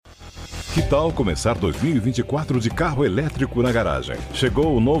Que tal começar 2024 de carro elétrico na garagem?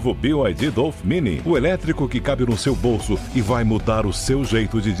 Chegou o novo BYD Dolph Mini, o elétrico que cabe no seu bolso e vai mudar o seu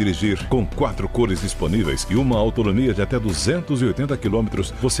jeito de dirigir. Com 4 cores disponíveis e uma autonomia de até 280 km,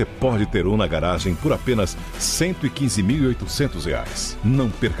 você pode ter um na garagem por apenas R$ 115.800. Não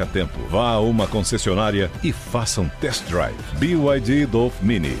perca tempo. Vá a uma concessionária e faça um test drive. BYD Dolph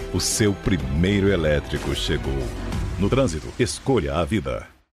Mini, o seu primeiro elétrico chegou. No trânsito, escolha a vida.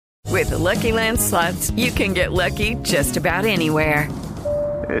 With the Lucky Land Slots, you can get lucky just about anywhere.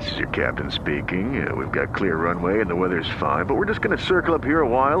 This is your captain speaking. We've got clear runway and the weather's fine, but we're just going to circle up here a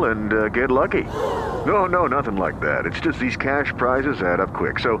while and get lucky. No, nothing like that. It's just these cash prizes add up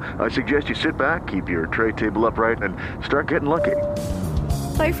quick. So I suggest you sit back, keep your tray table upright, and start getting lucky.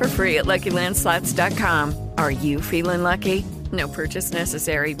 Play for free at LuckyLandSlots.com. Are you feeling lucky? No purchase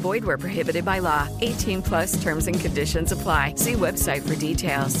necessary. Void where prohibited by law. 18 plus terms and conditions apply. See website for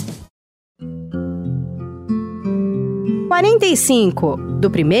details. 45 do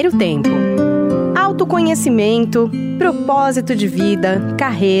primeiro tempo. Autoconhecimento, propósito de vida,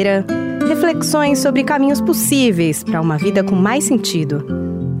 carreira, reflexões sobre caminhos possíveis para uma vida com mais sentido.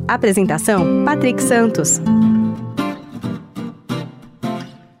 Apresentação: Patrick Santos.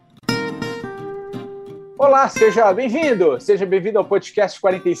 Olá, seja bem-vindo ao podcast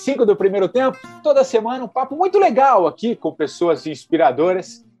 45 do Primeiro Tempo. Toda semana um papo muito legal aqui com pessoas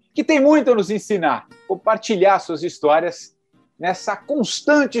inspiradoras que têm muito a nos ensinar, compartilhar suas histórias nessa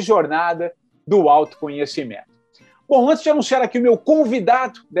constante jornada do autoconhecimento. Bom, antes de anunciar aqui o meu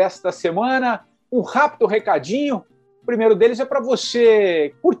convidado desta semana, um rápido recadinho. O primeiro deles é para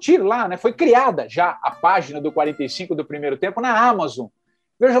você curtir lá, né? Foi criada já a página do 45 do Primeiro Tempo na Amazon.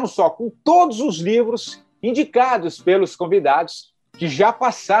 Vejam só, com todos os livros indicados pelos convidados que já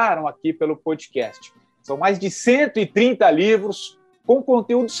passaram aqui pelo podcast. São mais de 130 livros com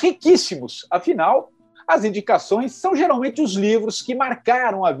conteúdos riquíssimos. Afinal, as indicações são geralmente os livros que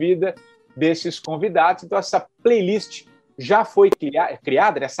marcaram a vida desses convidados. Então, essa playlist já foi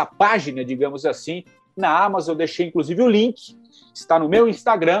criada, essa página, digamos assim, na Amazon. Eu deixei, inclusive, o link. Está no meu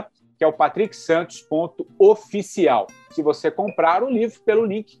Instagram, que é o patricksantos.oficial. Se você comprar o livro pelo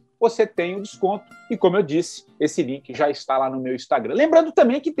link, você tem um desconto. E, como eu disse, esse link já está lá no meu Instagram. Lembrando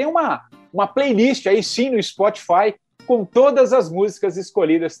também que tem uma playlist aí, sim, no Spotify, com todas as músicas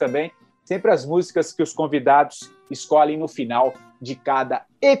escolhidas também, sempre as músicas que os convidados escolhem no final de cada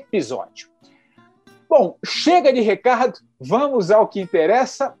episódio. Bom, chega de recado, vamos ao que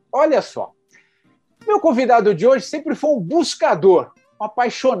interessa. Olha só, meu convidado de hoje sempre foi um buscador, um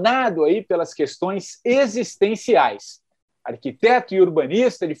apaixonado aí pelas questões existenciais. Arquiteto e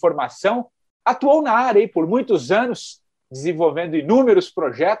urbanista de formação, atuou na área aí por muitos anos, desenvolvendo inúmeros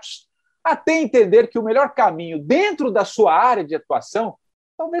projetos, até entender que o melhor caminho dentro da sua área de atuação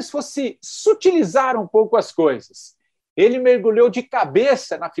talvez fosse sutilizar um pouco as coisas. Ele mergulhou de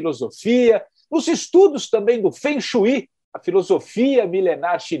cabeça na filosofia, nos estudos também do Feng Shui, a filosofia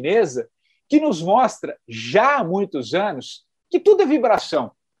milenar chinesa, que nos mostra, já há muitos anos, que tudo é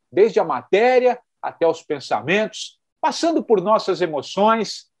vibração, desde a matéria até os pensamentos, passando por nossas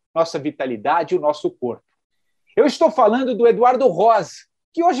emoções, nossa vitalidade e o nosso corpo. Eu estou falando do Eduardo Rosa,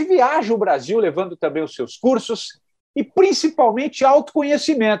 que hoje viaja o Brasil levando também os seus cursos e principalmente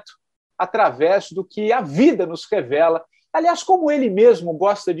autoconhecimento, através do que a vida nos revela. Aliás, como ele mesmo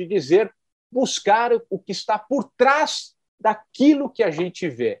gosta de dizer, buscar o que está por trás daquilo que a gente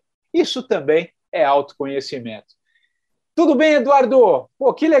vê. Isso também é autoconhecimento. Tudo bem, Eduardo?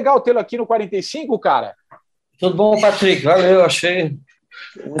 Pô, que legal tê-lo aqui no 45, cara. Tudo bom, Patrick? Valeu, achei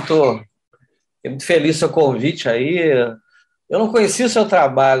muito feliz com o seu convite aí. Eu não conhecia o seu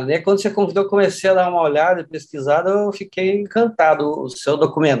trabalho, né? Quando você convidou, eu comecei a dar uma olhada e pesquisada, eu fiquei encantado. O seu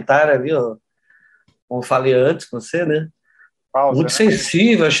documentário ali, ó, como falei antes com você, né? Muito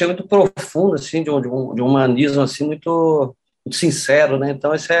sensível, achei muito profundo, assim, de um humanismo assim, muito sincero, né?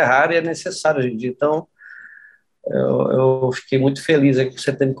 Então, isso é raro e é necessário hoje em dia. Então, eu fiquei muito feliz aí por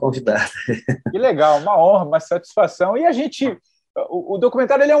você ter me convidado. Que legal, uma honra, uma satisfação. E a gente... O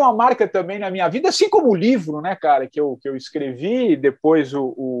documentário ele é uma marca também na minha vida, assim como o livro, né, cara, que eu escrevi, depois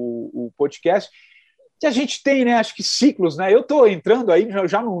o podcast, que a gente tem, né, acho que ciclos, né? Eu estou entrando aí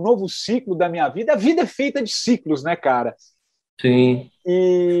já num novo ciclo da minha vida. A vida é feita de ciclos, né, cara? Sim.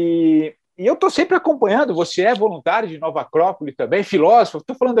 E eu estou sempre acompanhando. Você é voluntário de Nova Acrópole também, filósofo.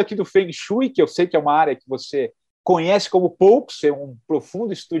 Estou falando aqui do Feng Shui, que eu sei que é uma área que você conhece como poucos, você é um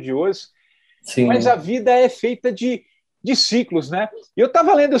profundo estudioso. Sim. Mas a vida é feita de ciclos, né? E eu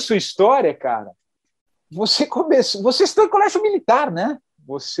estava lendo a sua história, cara. Você estudou em colégio militar, né?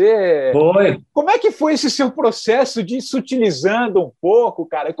 Foi. Como é que foi esse seu processo de ir sutilizando um pouco,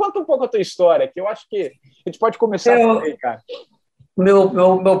 cara? Conta um pouco a tua história, que eu acho que a gente pode começar por aí, cara.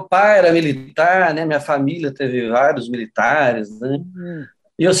 Meu pai era militar, né? Minha família teve vários militares, né?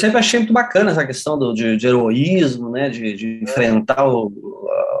 E eu sempre achei muito bacana essa questão de heroísmo, né? De enfrentar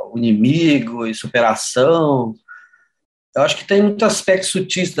o inimigo e superação. Eu acho que tem muitos aspectos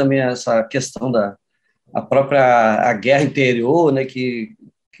sutis também essa questão a própria guerra interior, né? Que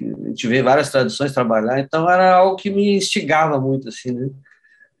a gente vê várias tradições trabalhar. Então era algo que me instigava muito, assim, né?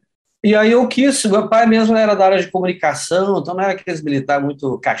 E aí eu quis, meu pai mesmo era da área de comunicação, então não era aqueles militares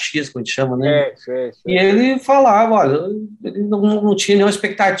muito caxias, como a gente chama, né? E ele falava, olha, ele não tinha nenhuma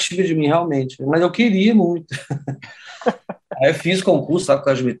expectativa de mim, realmente, mas eu queria muito. Aí eu fiz concurso, sabe,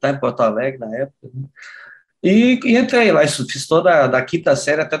 com a militar em Porto Alegre, na época, né? E entrei lá, fiz toda da quinta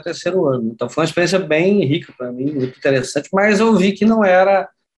série até o terceiro ano. Então foi uma experiência bem rica para mim, muito interessante, mas eu vi que não era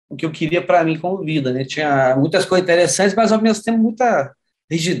o que eu queria para mim como vida, né? Tinha muitas coisas interessantes, mas ao mesmo tempo muita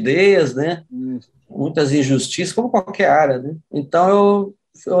rigidez, né? Muitas injustiças, como qualquer área, né? Então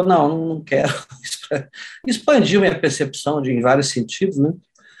eu não quero expandir minha percepção em vários sentidos, né?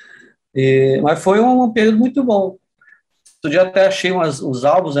 Mas foi um período muito bom. Outro dia até achei uns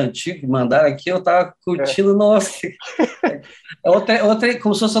álbuns antigos que mandaram aqui, eu estava curtindo, nossa, outra,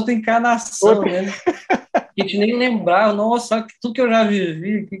 como se fosse outra encarnação, né? A gente nem lembrava, nossa, tudo que eu já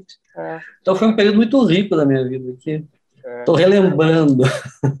vivi. Então foi um período muito rico da minha vida aqui. Estou relembrando.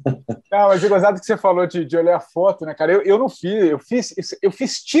 Não, mas é gozado que você falou de olhar foto, né, cara? Eu não fiz, eu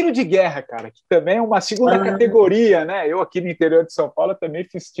fiz tiro de guerra, cara, que também é uma segunda categoria, né? Eu aqui no interior de São Paulo também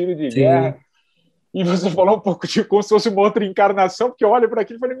fiz tiro de guerra. E você falou um pouco de como se fosse uma outra encarnação, porque eu olho para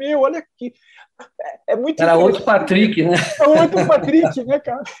aquilo e falei, meu, olha aqui. É muito Era outro Patrick, né? É outro Patrick, né,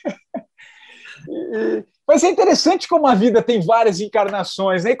 cara? Mas é interessante como a vida tem várias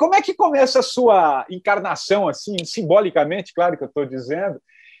encarnações, né? E como é que começa a sua encarnação, assim, simbolicamente, claro que eu estou dizendo,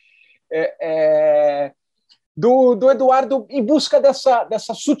 do Eduardo em busca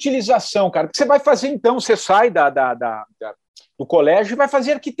dessa sutilização, cara? Porque você vai fazer, então, você sai do colégio e vai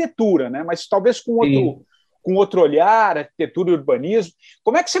fazer arquitetura, né? Mas talvez com outro olhar, arquitetura e urbanismo.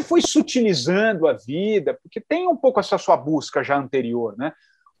 Como é que você foi sutilizando a vida? Porque tem um pouco essa sua busca já anterior, né?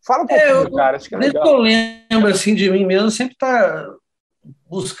 Fala um pouquinho, cara. Acho que é legal. Eu lembro assim, de mim mesmo, sempre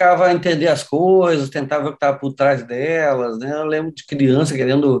buscava entender as coisas, tentava ver o que estava por trás delas, né? Eu lembro de criança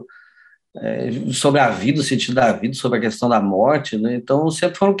querendo sobre a vida, o sentido da vida, sobre a questão da morte, né? Então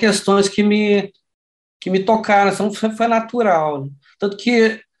sempre foram questões que me tocaram, então foi natural, né? Tanto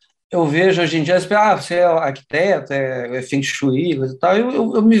que eu vejo hoje em dia, você é arquiteto, é Feng Shui, coisa e tal,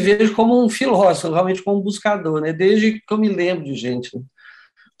 eu me vejo como um filósofo, realmente como um buscador, né? Desde que eu me lembro de gente, né?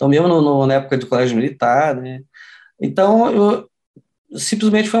 Então, mesmo na época do colégio militar, né? Então,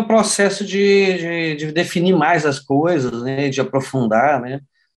 simplesmente foi um processo de definir mais as coisas, né? De aprofundar, né?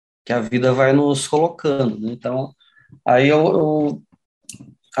 Que a vida vai nos colocando, né? Então, aí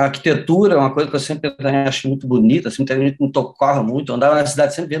a arquitetura é uma coisa que eu sempre achei muito bonita, assim, me tocava muito. Eu andava na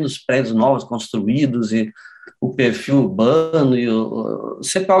cidade sempre vendo os prédios novos construídos e o perfil urbano,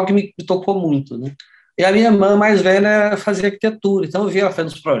 sempre algo que me tocou muito, né? E a minha irmã mais velha fazia arquitetura, então eu via ela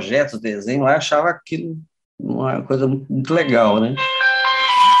fazendo os projetos, desenho lá, achava aquilo uma coisa muito, muito legal, né?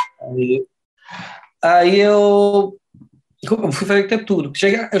 Aí eu fui fazer arquitetura.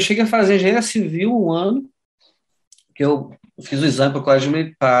 Eu cheguei a fazer engenharia civil um ano, que eu fiz o exame para o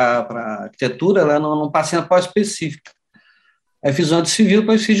colégio para arquitetura, lá não passei na pós-específica. Aí fiz o ano de civil,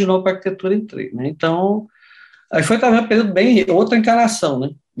 depois fiz de novo para arquitetura e entrei, né? Então, aí foi também um período bem, outra encarnação,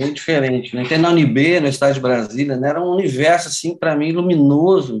 né? Bem diferente, né? Entrei na UNB, no estado de Brasília, né? Era um universo, assim, para mim,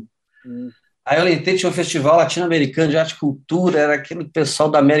 luminoso. Aí eu entrei, tinha um festival latino-americano de arte e cultura, era aquele pessoal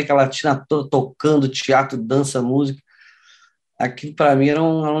da América Latina tocando teatro, dança, música. Aquilo, para mim, era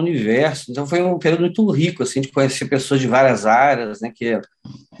um universo. Então, foi um período muito rico, assim, de conhecer pessoas de várias áreas, né? Que a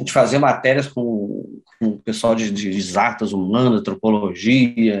gente fazia matérias com o pessoal de exatas humanas,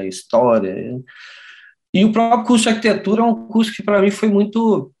 antropologia, história. E o próprio curso de arquitetura é um curso que, para mim, foi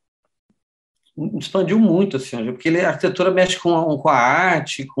muito... expandiu muito, assim, porque a arquitetura mexe com a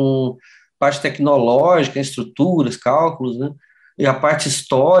arte, com parte tecnológica, estruturas, cálculos, né? E a parte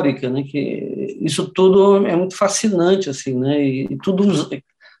histórica, né? Que isso tudo é muito fascinante, assim, né? E tudo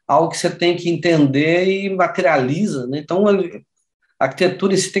algo que você tem que entender e materializa, né? Então, a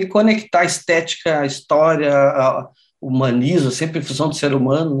arquitetura em si tem que conectar a estética, a história, o humanismo, sempre em função do ser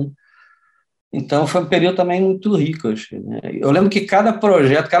humano, né? Então, foi um período também muito rico, eu achei, né? Eu lembro que cada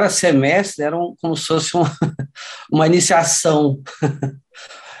projeto, cada semestre era como se fosse uma iniciação.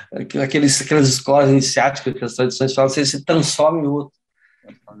 Aquelas escolas iniciáticas que as tradições falam, você se transforma em outro.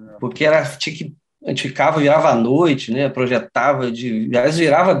 porque a gente virava à noite, né? Projetava, aliás,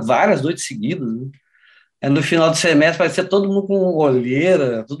 virava várias noites seguidas, né? No final do semestre parecia todo mundo com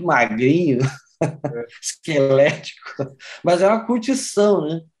olheira, tudo magrinho, esquelético, mas era uma curtição,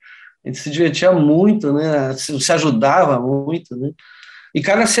 né? A gente se divertia muito, né? Se ajudava muito, né? E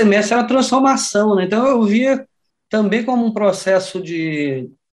cada semestre era uma transformação, né? Então eu via também como um processo de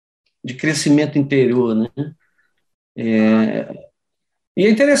crescimento interior, né? E é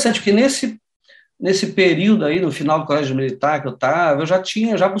interessante porque nesse período aí, no final do colégio militar que eu estava, eu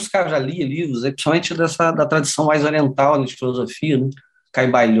já buscava, já lia livros, principalmente da tradição mais oriental, né, de filosofia, né?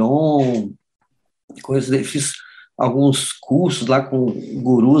 Caibalion, coisas, fiz alguns cursos lá com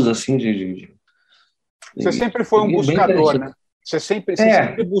gurus, assim, Você sempre foi um buscador, né? Você sempre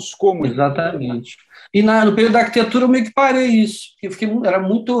buscou muito. Exatamente. E no período da arquitetura eu meio que parei isso, porque era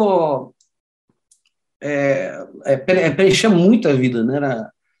muito... preenchia muito a vida, né?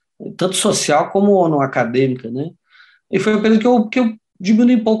 Era tanto social como no acadêmica, né? E foi o período que eu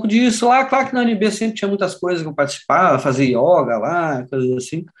diminui um pouco disso. Lá, claro que na UNB sempre tinha muitas coisas que eu participava, fazia yoga lá, coisas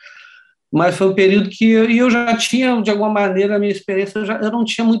assim, mas foi um período que eu já tinha, de alguma maneira, a minha experiência, eu não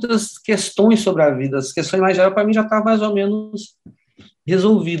tinha muitas questões sobre a vida, as questões mais gerais, para mim, já estavam mais ou menos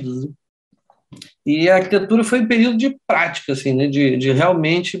resolvidas, né? E a arquitetura foi um período de prática, assim, né? De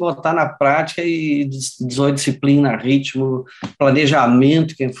realmente botar na prática e desenvolver disciplina, ritmo,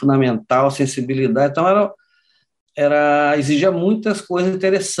 planejamento, que é fundamental, sensibilidade. Então, exigia muitas coisas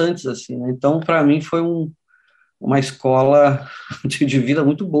interessantes, assim, né? Então, para mim, foi uma escola de vida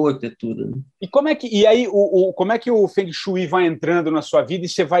muito boa, a arquitetura, né? E como é que o Feng Shui vai entrando na sua vida e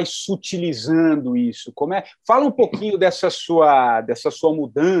você vai sutilizando isso? Fala um pouquinho dessa sua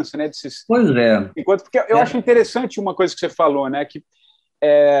mudança, né? Pois é. Porque eu acho interessante uma coisa que você falou, né? Que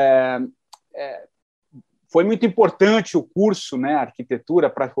foi muito importante o curso, né? Arquitetura,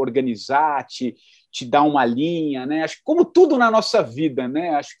 para organizar, te dar uma linha, né? Acho que como tudo na nossa vida,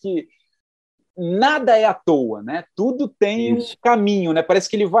 né? Acho que nada é à toa, né? Tudo tem um caminho, né? Parece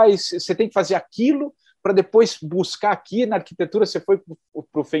que você tem que fazer aquilo para depois buscar aqui na arquitetura. Você foi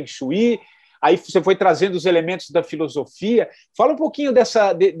para o Feng Shui, aí você foi trazendo os elementos da filosofia. Fala um pouquinho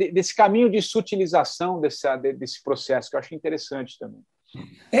desse caminho de sutilização desse processo, que eu acho interessante também.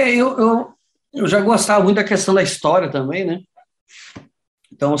 Eu já gostava muito da questão da história também, né?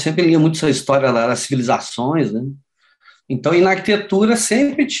 Então eu sempre lia muito essa história das civilizações, né? Então, e na arquitetura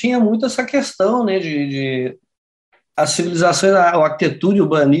sempre tinha muito essa questão, né, as civilizações, a arquitetura e o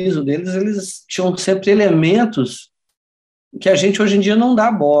urbanismo deles, eles tinham sempre elementos que a gente hoje em dia não dá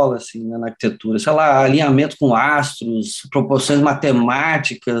bola, assim, né, na arquitetura, sei lá, alinhamento com astros, proporções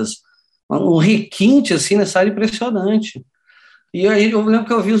matemáticas, um requinte, assim, nessa área impressionante. E aí eu lembro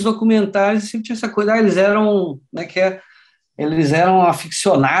que eu vi os documentários e sempre tinha essa coisa, eles eram, né, eles eram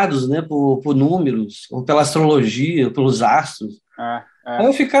aficionados, né, por números, ou pela astrologia, pelos astros. Aí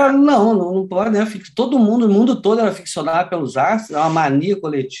eu ficava, não pode, né? Todo mundo, o mundo todo era aficionado pelos astros, é uma mania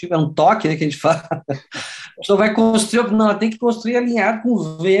coletiva, é um toque, né, que a gente fala. A pessoa vai construir, não, tem que construir alinhado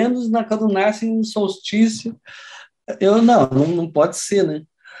com Vênus quando nasce no solstício. Não pode ser, né?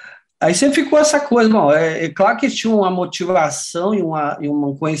 Aí sempre ficou essa coisa, bom, é claro que tinha uma motivação e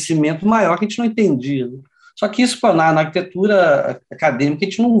um conhecimento maior que a gente não entendia, né? Só que isso na arquitetura acadêmica a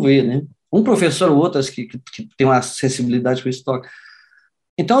gente não vê, né? Um professor ou outro que tem uma sensibilidade com isso.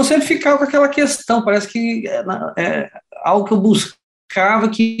 Então eu sempre ficava com aquela questão, parece que é algo que eu buscava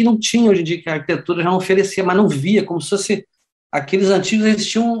que não tinha hoje em dia, que a arquitetura já não oferecia, mas não via, como se fosse aqueles antigos, eles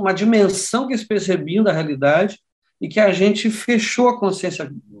tinham uma dimensão que eles percebiam da realidade e que a gente fechou a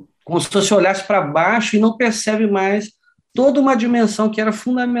consciência, como se fosse olhasse para baixo e não percebe mais toda uma dimensão que era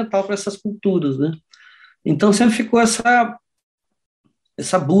fundamental para essas culturas, né? Então sempre ficou essa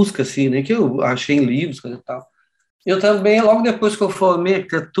busca, assim, né, que eu achei em livros, coisa e tal. Eu também, logo depois que eu formei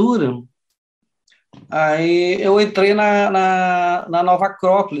arquitetura, aí eu entrei na Nova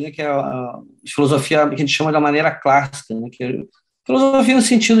Acrópole, né, que é a filosofia que a gente chama da maneira clássica, né, que é filosofia no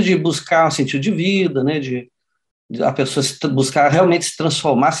sentido de buscar um sentido de vida, né, de a pessoa buscar realmente se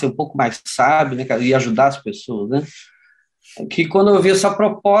transformar, ser um pouco mais sábio, né, e ajudar as pessoas, né. Que quando eu vi essa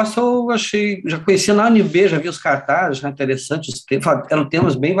proposta, eu achei, já conhecia na UNB, já vi os cartazes, já interessantes, eram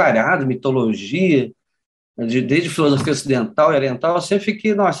temas bem variados, mitologia, desde filosofia ocidental e oriental, eu sempre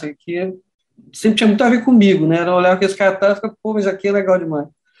fiquei, nossa, aqui sempre tinha muito a ver comigo, né? Eu olhava aqueles cartazes e ficava, pô, mas aqui é legal demais.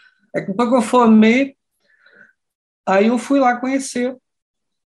 Aí depois que eu formei, aí eu fui lá conhecer.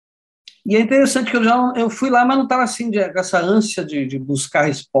 E é interessante que eu fui lá, mas não estava assim, com essa ânsia de buscar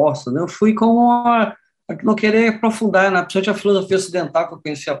resposta, né? Eu fui com não querer aprofundar, principalmente a filosofia ocidental, que eu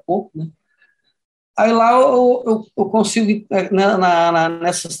conhecia pouco, né? Aí lá eu consigo,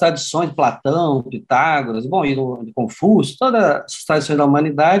 nessas tradições de Platão, Pitágoras, bom, e de Confúcio, todas as tradições da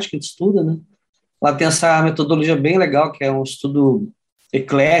humanidade que a gente estuda, né? Lá tem essa metodologia bem legal, que é um estudo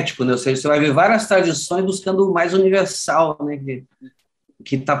eclético, né? Ou seja, você vai ver várias tradições buscando o mais universal, né?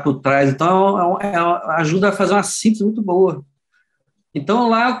 Que está por trás. Então, ajuda a fazer uma síntese muito boa. Então,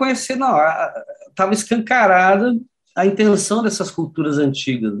 lá eu conheci, estava escancarada a intenção dessas culturas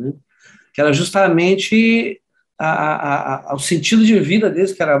antigas, né? Que era justamente o sentido de vida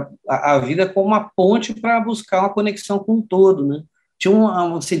deles, que era a vida como uma ponte para buscar uma conexão com o todo, né? Tinha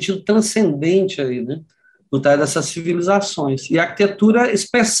um sentido transcendente aí, né? Por trás dessas civilizações. E a arquitetura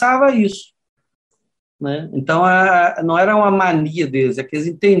expressava isso, né? Então, não era uma mania deles, é que eles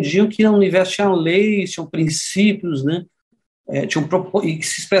entendiam que no universo tinham leis, tinham princípios, né? E que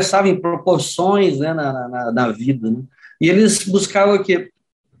se expressavam em proporções, né, na vida, né? E eles buscavam o quê?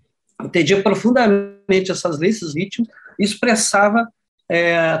 Entendia profundamente essas leis, esses ritmos, e expressava,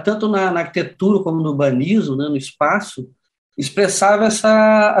 tanto na arquitetura como no urbanismo, né, no espaço, expressava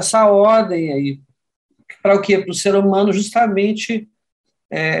essa ordem aí, para o quê? Para o ser humano justamente,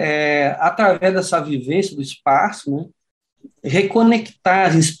 através dessa vivência do espaço, né,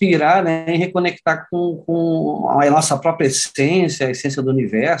 reconectar, inspirar, né, e reconectar com a nossa própria essência, a essência do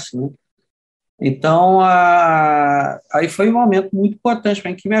universo, né? Então, aí foi um momento muito importante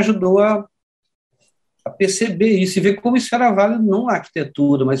para mim, que me ajudou a perceber isso, e ver como isso era válido não na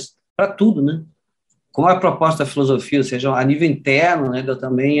arquitetura, mas para tudo, né? Como a proposta da filosofia, ou seja, a nível interno, né, de eu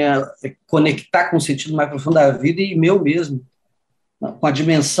também conectar com o sentido mais profundo da vida e meu mesmo, com a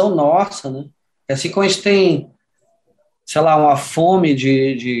dimensão nossa, né? Assim como a gente tem, sei lá, uma fome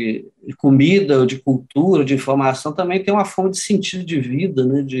de comida, de cultura, de informação, também tem uma fome de sentido de vida,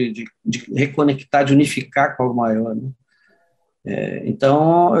 né? De reconectar, de unificar com algo maior, né?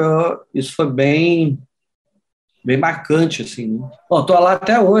 Então, isso foi bem marcante, assim, né? Bom, estou lá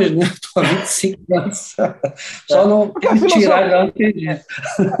até hoje, né? Estou há 25 anos. Só não me tirar, já não entendi. A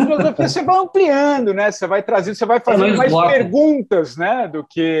filosofia você vai ampliando, né? Você vai trazendo, você vai fazendo mais perguntas, né? Do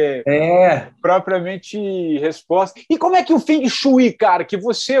que propriamente resposta. E como é que o Feng Shui, cara, que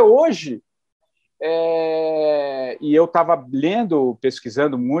você hoje... e eu estava lendo,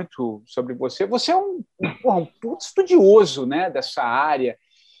 pesquisando muito sobre você. Você é um puto estudioso, né, dessa área,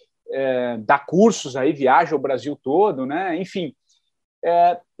 dá cursos aí, viaja o Brasil todo, né? Enfim,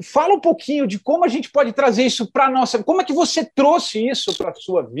 fala um pouquinho de como a gente pode trazer isso para a nossa... Como é que você trouxe isso para a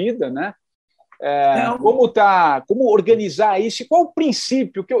sua vida, né? Como organizar isso e qual o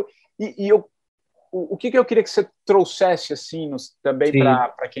princípio que o que eu queria que você trouxesse assim também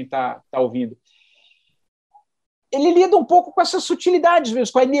para quem está ouvindo. Ele lida um pouco com essas sutilidades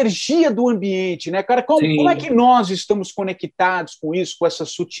mesmo, com a energia do ambiente, né, cara? Como é que nós estamos conectados com isso, com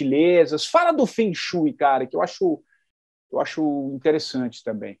essas sutilezas? Fala do Feng Shui, cara, que eu acho interessante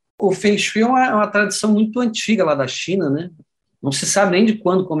também. O Feng Shui é uma tradição muito antiga lá da China, né? Não se sabe nem de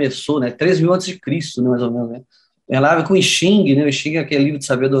quando começou, né? 3.000 a.C., né, mais ou menos, né? Ela com o I Ching, né? O I Ching é aquele livro de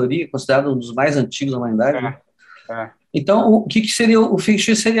sabedoria, considerado um dos mais antigos da humanidade, né? Então, o que seria o Feng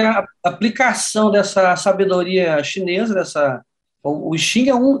Shui? Seria a aplicação dessa sabedoria chinesa, o I Ching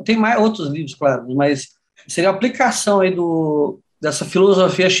tem mais outros livros, claro, mas seria a aplicação aí dessa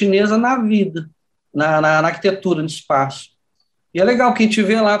filosofia chinesa na vida, na arquitetura, no espaço. E é legal que a gente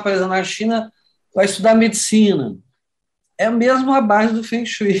vê lá, por exemplo, na China, vai estudar medicina. É mesmo a base do Feng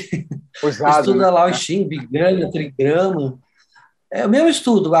Shui. Estuda lá o I Ching, bigrama, trigrama. É o mesmo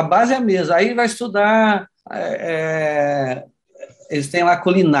estudo, a base é a mesma. Aí vai estudar... eles têm lá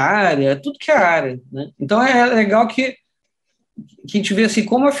culinária, tudo que é área, né? Então é legal que a gente vê assim,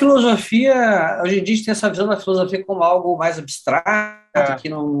 como a filosofia, hoje em dia a gente tem essa visão da filosofia como algo mais abstrato, que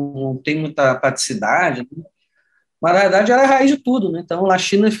não tem muita praticidade, né? Mas na verdade ela é a raiz de tudo, né? Então na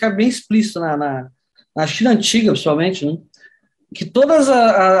China fica bem explícito, na China antiga principalmente, né? Que todas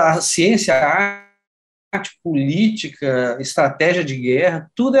a ciência, a arte, política, estratégia de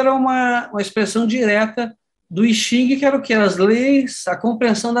guerra, tudo era uma expressão direta do I Ching, que era o quê? As leis, a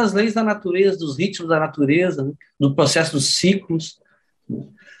compreensão das leis da natureza, dos ritmos da natureza, né? Do processo dos ciclos.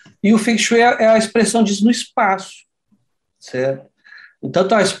 E o Feng Shui é a expressão disso no espaço, certo?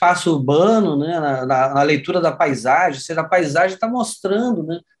 Tanto ao espaço urbano, né? Na leitura da paisagem, ou seja, a paisagem está mostrando,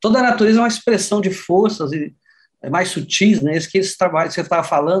 né? Toda a natureza é uma expressão de forças mais sutis, né? Esse trabalho que você estava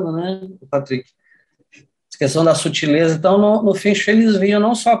falando, né, Patrick? Essa questão da sutileza. Então, no Feng Shui, eles viam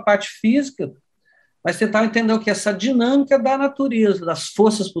não só a parte física, mas tentaram entender o que é essa dinâmica da natureza, das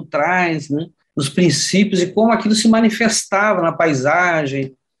forças por trás, né, dos princípios e como aquilo se manifestava na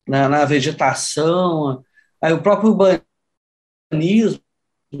paisagem, na vegetação. Aí o próprio urbanismo,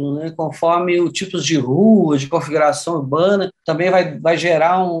 né, conforme os tipos de rua, de configuração urbana, também vai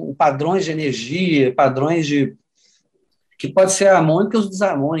gerar padrões de energia, padrões que pode ser harmônicas ou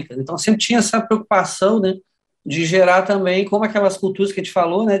desarmônicas. Então, sempre tinha essa preocupação, né, de gerar também, como aquelas culturas que a gente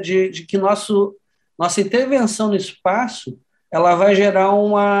falou, né, de que nossa intervenção no espaço ela vai gerar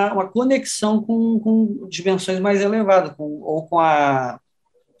uma conexão com dimensões mais elevadas, ou com a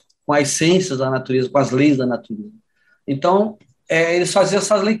essência da natureza, com as leis da natureza. Então, eles faziam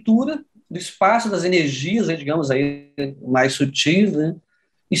essas leituras do espaço, das energias, né, digamos, aí, mais sutis, né,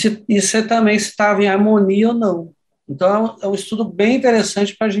 e se também estava em harmonia ou não. Então, é um estudo bem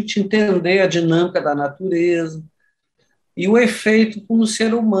interessante para a gente entender a dinâmica da natureza e o efeito como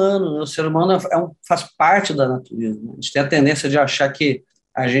ser humano, né? O ser humano faz parte da natureza, né? A gente tem a tendência de achar que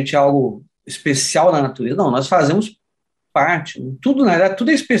a gente é algo especial na natureza. Não, nós fazemos parte, né? Tudo, na verdade,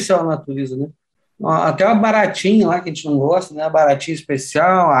 tudo é especial na natureza, né? Até a baratinha lá, que a gente não gosta, né? A baratinha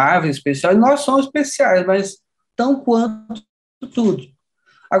especial, a árvore especial, e nós somos especiais, mas tão quanto tudo.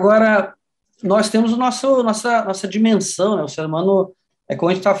 Agora, nós temos nossa dimensão, né? O ser humano, como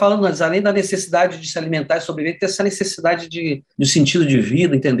a gente estava falando antes, além da necessidade de se alimentar e sobreviver, tem essa necessidade de sentido de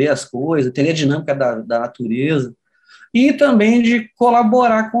vida, entender as coisas, entender a dinâmica da natureza, e também de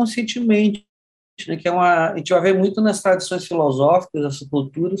colaborar conscientemente, né? A gente vai ver muito nas tradições filosóficas, dessas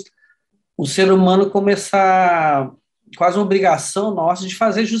culturas, o ser humano começar, quase uma obrigação nossa, de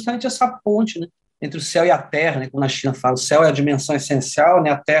fazer justamente essa ponte, né, entre o céu e a terra, né, como na China fala, o céu é a dimensão essencial, né,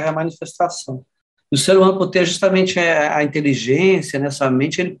 a terra é a manifestação. E o ser humano, por ter justamente a inteligência nessa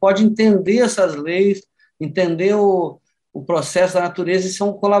mente, ele pode entender essas leis, entender o processo da natureza e ser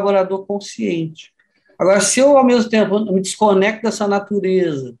um colaborador consciente. Agora, se eu, ao mesmo tempo, me desconecto dessa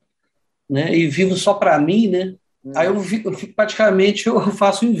natureza, né, e vivo só para mim, né, aí eu fico praticamente, eu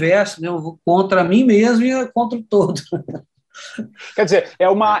faço o inverso, né, eu vou contra mim mesmo e contra o todo. Quer dizer, é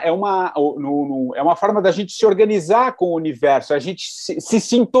uma forma da gente se organizar com o universo, a gente se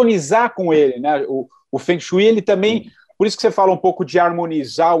sintonizar com ele, né? O Feng Shui, ele também, por isso que você fala um pouco de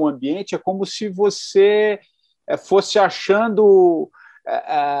harmonizar o ambiente, é como se você fosse achando,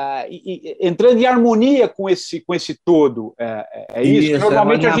 entrando em harmonia com esse todo. É isso?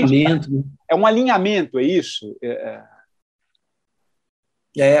 Normalmente é um alinhamento. É um alinhamento, é isso?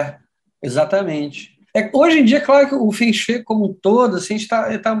 Exatamente. Hoje em dia, claro que o Feng Shui como um todo, assim,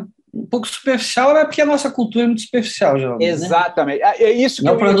 está um pouco superficial, né, porque a nossa cultura é muito superficial, geralmente. Exatamente. Né? É isso que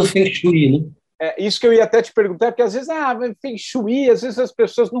não para do Feng Shui, né? É isso que eu ia até te perguntar, porque às vezes, Feng Shui, às vezes as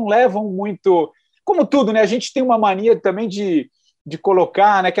pessoas não levam muito... Como tudo, né? A gente tem uma mania também de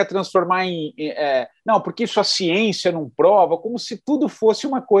colocar, né, quer transformar não, porque isso a ciência não prova, como se tudo fosse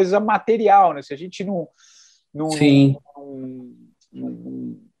uma coisa material, né? Se a gente não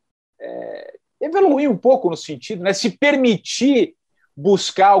evoluir um pouco no sentido, né? Se permitir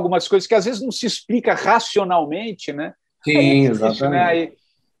buscar algumas coisas que às vezes não se explica racionalmente, né? Sim, exatamente. Né?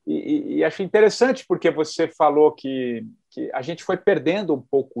 E acho interessante porque você falou que a gente foi perdendo um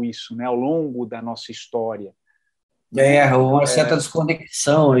pouco isso, né, ao longo da nossa história. Uma certa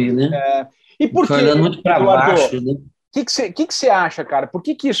desconexão aí, né? E por que, olhando muito para baixo, né? O que você acha, cara? Por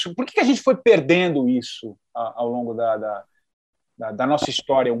que a gente foi perdendo isso ao longo da nossa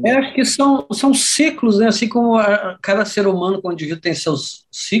história? Acho que são ciclos, né? Assim como cada ser humano, como indivíduo, tem seus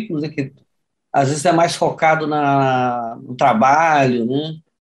ciclos, né? Que às vezes é mais focado no trabalho, né?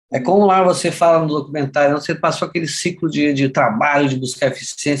 É como lá você fala no documentário, você passou aquele ciclo de trabalho, de buscar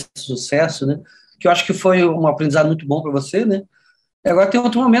eficiência, sucesso, né? Que eu acho que foi um aprendizado muito bom para você, né? E agora tem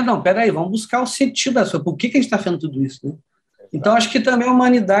outro momento, não, peraí, vamos buscar o sentido da sua, por que a gente está fazendo tudo isso, né? Então, acho que também a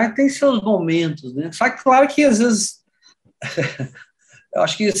humanidade tem seus momentos, né? Só que, claro que, às vezes, eu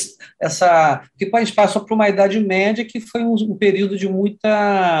acho que porque a gente passou por uma Idade Média que foi um período de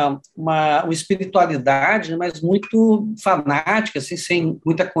muita uma espiritualidade, né, mas muito fanática, assim,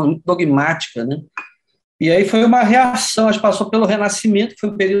 muito dogmática, né? E aí foi uma reação, a gente passou pelo Renascimento, que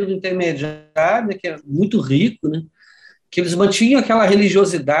foi um período intermediário, né, que é muito rico, né? Que eles mantinham aquela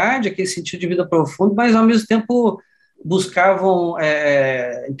religiosidade, aquele sentido de vida profundo, mas, ao mesmo tempo, buscavam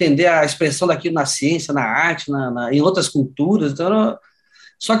entender a expressão daquilo na ciência, na arte, em outras culturas. Então,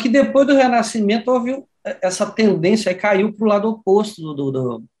 só que depois do Renascimento houve essa tendência, aí caiu para o lado oposto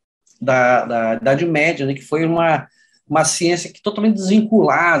da Idade Média, né, que foi uma ciência que totalmente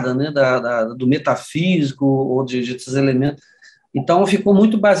desvinculada, né, do metafísico ou de esses elementos. Então, ficou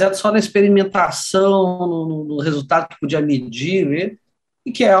muito baseado só na experimentação, no resultado que podia medir, né,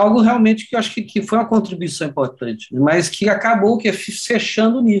 e que é algo realmente que eu acho que foi uma contribuição importante, né, mas que acabou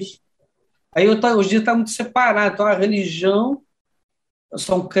fechando nisso. Aí hoje em dia está muito separado, então a religião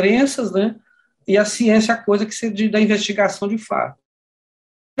são crenças, né, e a ciência é a coisa da investigação de fato.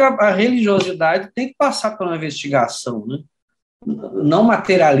 a religiosidade tem que passar por uma investigação, né? Não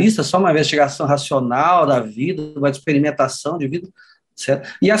materialista, só uma investigação racional da vida, uma experimentação de vida,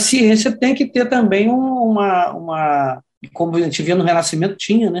 certo? E a ciência tem que ter também como a gente via no Renascimento,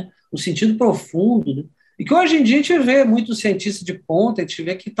 tinha, né? Um sentido profundo, né? E que hoje em dia a gente vê muitos cientistas de ponta, a gente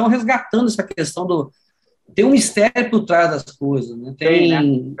vê que estão resgatando essa questão do... Tem um mistério por trás das coisas, né?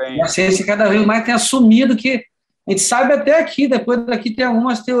 Tem. A ciência cada vez mais tem assumido que a gente sabe até aqui, depois daqui tem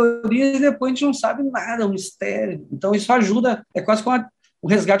algumas teorias e depois a gente não sabe nada, é um mistério. Então isso ajuda, é quase como um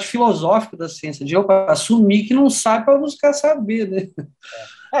resgate filosófico da ciência, de eu assumir que não sabe para buscar saber, né?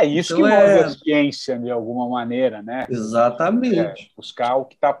 É isso então, que move a ciência, de alguma maneira, né? Exatamente. Buscar o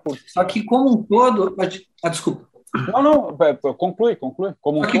que está por... Só que como um todo... desculpa. Não, conclui.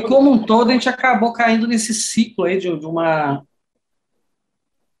 Só que como um todo a gente acabou caindo nesse ciclo aí de uma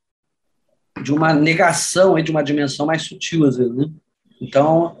negação aí de uma dimensão mais sutil, às vezes, né?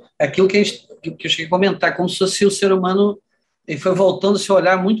 Então, é aquilo que eu cheguei a comentar, como se fosse o ser humano ele foi voltando a se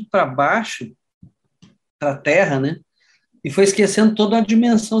olhar muito para baixo, para a Terra, né? E foi esquecendo toda a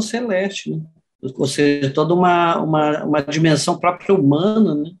dimensão celeste, né? Ou seja, toda uma dimensão própria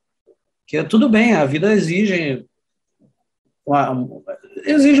humana, né? Que tudo bem, a vida exige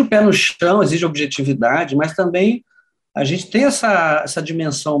o pé no chão, exige objetividade, mas também a gente tem essa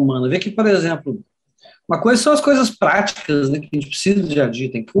dimensão humana. Vê que, por exemplo, uma coisa são as coisas práticas, né, que a gente precisa do dia a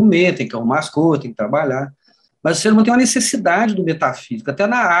dia, tem que comer, tem que arrumar as coisas, tem que trabalhar, mas o ser humano tem uma necessidade do metafísico, até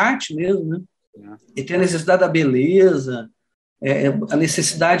na arte mesmo, né? Ele tem a necessidade da beleza, a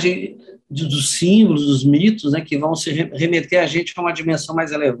necessidade dos símbolos, dos mitos, né, que vão se remeter a gente a uma dimensão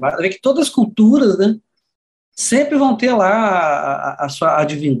mais elevada. Vê que todas as culturas, né, sempre vão ter lá a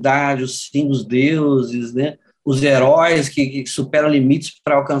divindade, os símbolos, os deuses, né, os heróis que superam limites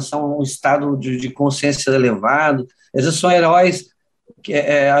para alcançar um estado de consciência elevado. Às vezes são heróis que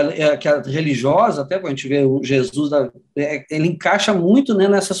é religiosa, até quando a gente vê o Jesus, ele encaixa muito, né,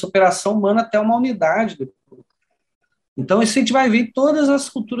 nessa superação humana até uma unidade. Então, isso a gente vai ver em todas as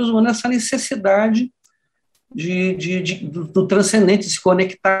culturas humanas, essa necessidade do transcendente, de se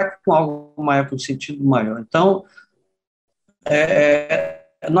conectar com algo maior, com um sentido maior. Então,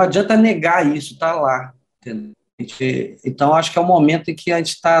 não adianta negar isso, está lá. Entendeu? Então, acho que é um momento em que a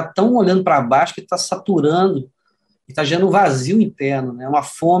gente está tão olhando para baixo que está saturando, está gerando um vazio interno, né? Uma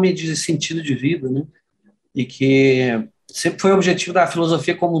fome de sentido de vida, né? E que sempre foi o objetivo da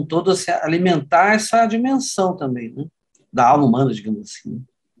filosofia como um todo, assim, alimentar essa dimensão também, né? Da alma humana, digamos assim.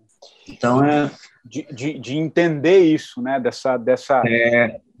 Então, de entender isso, né?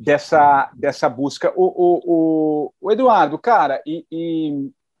 Dessa busca. O Eduardo, cara, e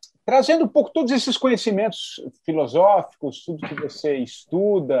trazendo um pouco todos esses conhecimentos filosóficos, tudo que você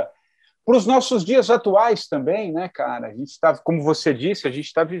estuda, para os nossos dias atuais também, né, cara? A gente está, como você disse, a gente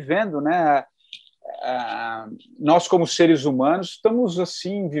está vivendo, né? Nós, como seres humanos, estamos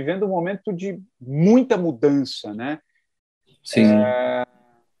assim vivendo um momento de muita mudança, né? Sim.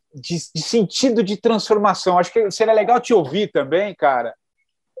 De sentido de transformação. Acho que seria legal te ouvir também, cara.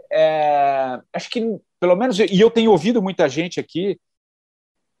 Acho que, pelo menos, e eu tenho ouvido muita gente aqui,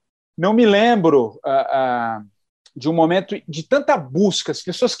 não me lembro de um momento de tanta busca, as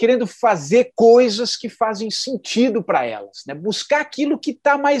pessoas querendo fazer coisas que fazem sentido para elas, né? Buscar aquilo que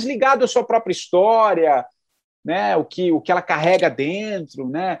está mais ligado à sua própria história, né? O que ela carrega dentro,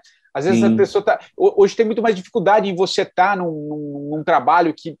 né? Às vezes a pessoa hoje tem muito mais dificuldade em você estar num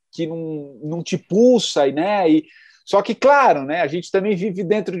trabalho que não te pulsa, né? Só que, claro, né, a gente também vive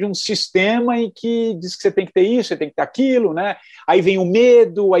dentro de um sistema em que diz que você tem que ter isso, você tem que ter aquilo, né? Aí vem o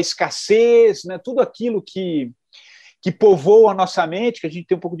medo, a escassez, né? Tudo aquilo que povoa a nossa mente, que a gente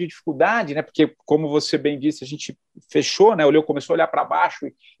tem um pouco de dificuldade, né? Porque, como você bem disse, a gente fechou, né? Começou a olhar para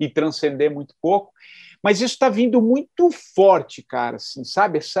baixo e transcender muito pouco. Mas isso está vindo muito forte, cara, assim,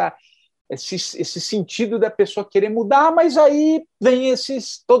 sabe? Esse sentido da pessoa querer mudar, mas aí vem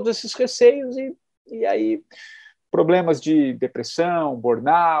todos esses receios e aí problemas de depressão,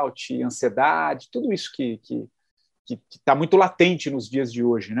 burnout, ansiedade, tudo isso que está muito latente nos dias de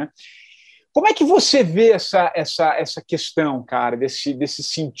hoje, né? Como é que você vê essa questão, cara, desse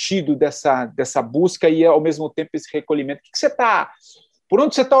sentido, dessa busca e, ao mesmo tempo, esse recolhimento? Por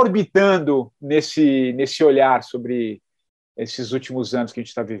onde você está orbitando nesse olhar sobre esses últimos anos que a gente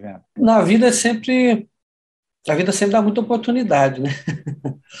está vivendo? A vida sempre dá muita oportunidade, né?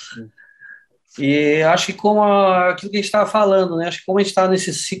 E acho que como aquilo que a gente estava falando, né? Acho que como a gente está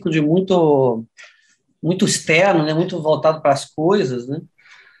nesse ciclo de muito, muito externo, né? Muito voltado para as coisas, né?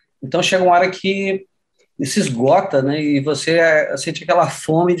 Então chega uma hora que se esgota, né? E você sente aquela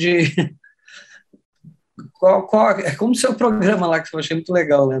fome de é como o seu programa lá, que eu achei muito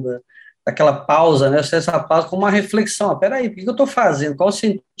legal, né? Daquela pausa, né? Essa pausa com uma reflexão. Peraí, por que eu estou fazendo? Qual o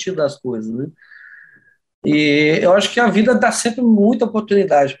sentido das coisas, né? E eu acho que a vida dá sempre muita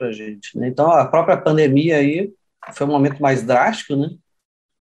oportunidade para a gente, né? Então, a própria pandemia aí foi um momento mais drástico, né?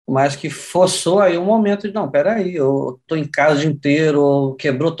 Mas que forçou aí um momento de, não, peraí, eu estou em casa o dia inteiro,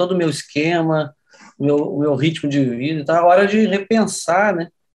 quebrou todo o meu esquema, o meu ritmo de vida, então é hora de repensar, né?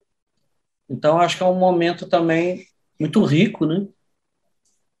 Então, acho que é um momento também muito rico, né?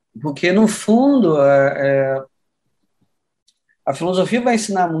 Porque, no fundo, a filosofia vai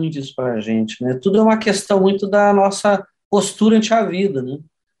ensinar muito isso para a gente, né? Tudo é uma questão muito da nossa postura ante a vida, né?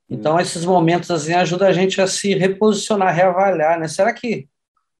 Então, esses momentos assim ajudam a gente a se reposicionar, reavaliar, né? Será que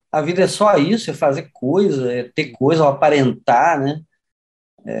a vida é só isso? É fazer coisa, é ter coisa, ou aparentar, né?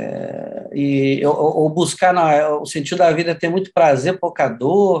 Ou buscar o sentido da vida é ter muito prazer, pouca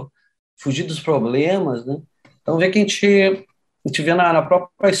dor, fugir dos problemas, né? Então, vê que a gente vê na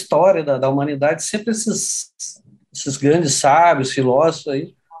própria história da humanidade sempre esses grandes sábios, filósofos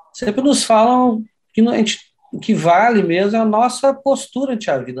aí, sempre nos falam que o que vale mesmo é a nossa postura ante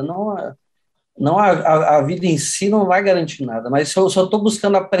a vida, não a vida em si não vai garantir nada, mas se eu só estou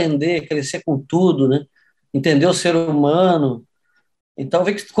buscando aprender, crescer com tudo, né? Entender o ser humano, então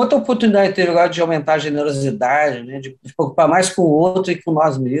vê que quanta oportunidade ter agora de aumentar a generosidade, né? De preocupar mais com o outro e com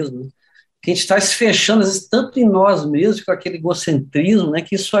nós mesmos, né? Que a gente está se fechando, às vezes, tanto em nós mesmos, com aquele egocentrismo, né?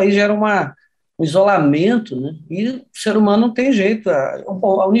 Que isso aí gera um isolamento, né? E o ser humano não tem jeito,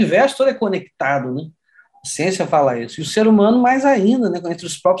 o universo todo é conectado, né? A ciência fala isso, e o ser humano mais ainda, né? Entre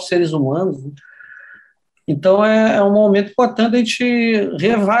os próprios seres humanos, né? Então é um momento importante a gente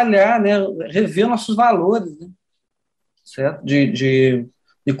reavaliar, né? Rever nossos valores, né? Certo? De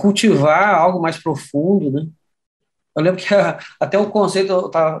cultivar algo mais profundo, né? Eu lembro que até o conceito,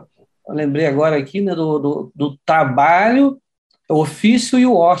 eu lembrei agora aqui, né? Do trabalho, o ofício e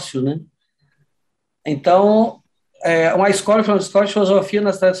o ócio, né? Então, uma escola de filosofia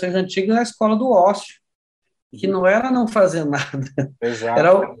nas tradições antigas era a escola do ócio, que não era não fazer nada,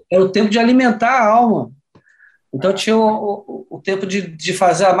 era o tempo de alimentar a alma. Então, tinha o tempo de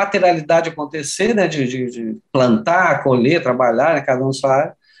fazer a materialidade acontecer, né, de plantar, colher, trabalhar, né, cada um sua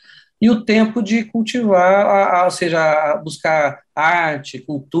área, e o tempo de cultivar, ou seja, buscar arte,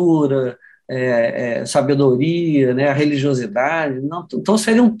 cultura, sabedoria, né, a religiosidade. Não, então,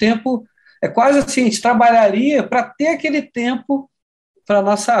 seria um tempo. É quase assim, a gente trabalharia para ter aquele tempo para a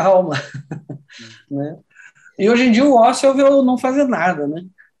nossa alma, né? E hoje em dia o ócio é o não fazer nada, né?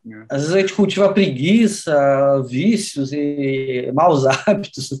 Às vezes a gente cultiva preguiça, vícios e maus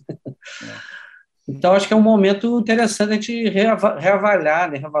hábitos. Então acho que é um momento interessante a gente reavaliar,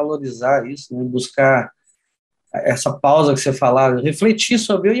 né? Revalorizar isso, né? Buscar essa pausa que você falava, refletir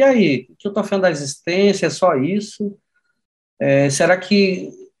sobre, e aí, o que eu estou falando da existência, é só isso? Será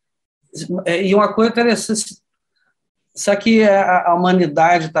que... E uma coisa interessante, será que a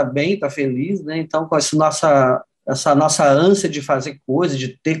humanidade está bem, está feliz, né? Então, com essa nossa ânsia de fazer coisas,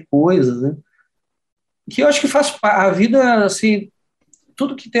 de ter coisas, né? Que eu acho que faz a vida, assim,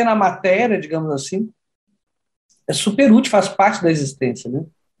 tudo que tem na matéria, digamos assim, é super útil, faz parte da existência, né?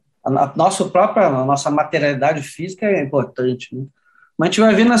 A nossa materialidade física é importante, né? Mas a gente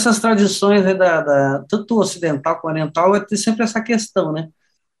vai ver nessas tradições, né, tanto ocidental quanto oriental, vai ter sempre essa questão, né?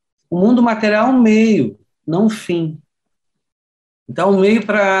 O mundo material é um meio, não um fim. Então, um meio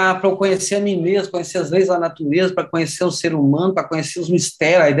para eu conhecer a mim mesmo, conhecer as leis da natureza, para conhecer o ser humano, para conhecer os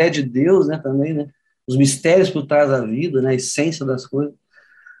mistérios, a ideia de Deus, né, também, né? Os mistérios por trás da vida, né, a essência das coisas.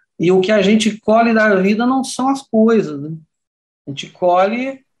 E o que a gente colhe da vida não são as coisas, né? A gente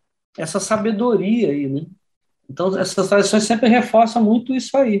colhe essa sabedoria aí, né? Então, essas tradições sempre reforçam muito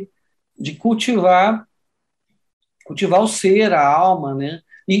isso aí, de cultivar o ser, a alma, né?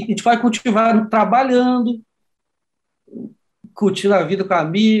 E a gente vai cultivar trabalhando, curtindo a vida com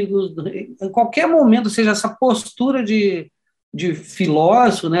amigos, em qualquer momento, ou seja, essa postura de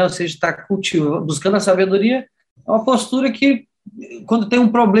filósofo, né? Ou seja, está cultivando, buscando a sabedoria, é uma postura que, quando tem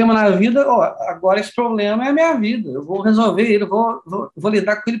um problema na vida, agora esse problema é a minha vida, eu vou resolver ele, eu vou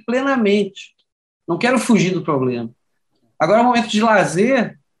lidar com ele plenamente, não quero fugir do problema. Agora, o momento de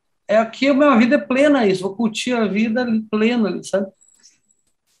lazer é que a minha vida é plena, isso, vou curtir a vida plena, sabe?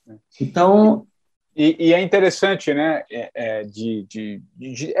 Então... E é interessante, né?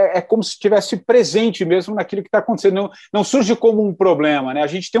 É como se estivesse presente mesmo naquilo que está acontecendo. Não surge como um problema, né? A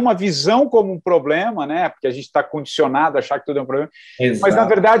gente tem uma visão como um problema, né? Porque a gente está condicionado a achar que tudo é um problema. Exato. Mas, na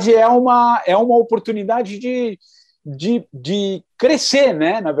verdade, é uma oportunidade de crescer,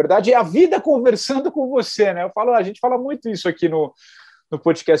 né? Na verdade, é a vida conversando com você, né? A gente fala muito isso aqui no no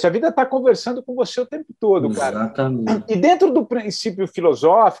podcast. A vida está conversando com você o tempo todo, cara. Exatamente. E dentro do princípio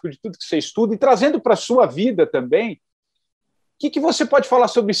filosófico, de tudo que você estuda, e trazendo para a sua vida também, o que você pode falar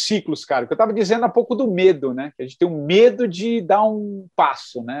sobre ciclos, cara? Que eu estava dizendo há pouco do medo, né? Que a gente tem um medo de dar um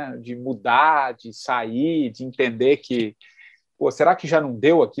passo, né? De mudar, de sair, de entender que, pô, será que já não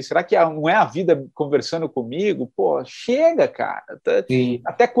deu aqui? Será que não é a vida conversando comigo? Pô, chega, cara.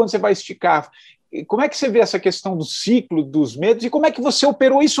 Até quando você vai esticar? Como é que você vê essa questão do ciclo, dos medos, e como é que você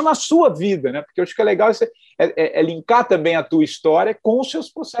operou isso na sua vida, né? Porque eu acho que é legal linkar também a tua história com os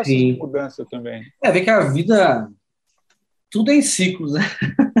seus processos de mudança também. Ver que a vida, tudo é em ciclos, né?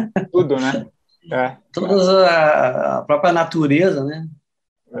 Tudo, né? A própria natureza, né?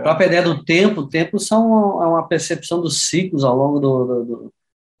 A própria ideia do tempo, o tempo é uma percepção dos ciclos ao longo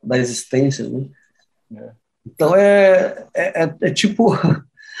da existência, né? Então, tipo,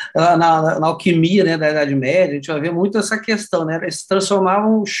 na alquimia, né, da Idade Média, a gente vai ver muito essa questão, né? Eles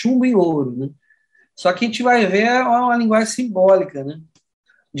transformavam chumbo em ouro, né? Só que a gente vai ver uma linguagem simbólica, né?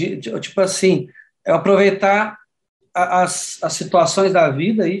 Tipo assim, aproveitar as situações da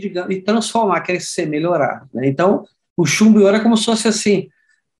vida e transformar, crescer, melhorar, né? Então, o chumbo e ouro é como se fosse assim,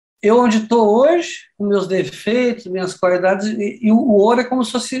 eu onde estou hoje, com meus defeitos, minhas qualidades, e o ouro é como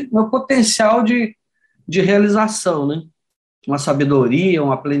se fosse meu potencial de realização, né? Uma sabedoria,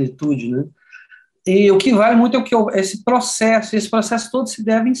 uma plenitude, né? E o que vale muito é esse processo todo se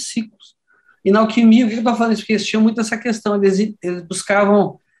deve em ciclos. E na alquimia, o que eu estou falando isso? Porque eles tinham muito essa questão, eles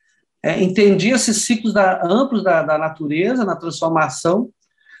buscavam entendiam esses ciclos amplos da natureza, na transformação,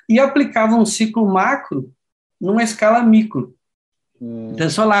 e aplicavam um ciclo macro numa escala micro. Então,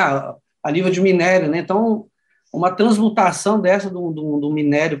 sei lá, a nível de minério, né? Então, uma transmutação dessa do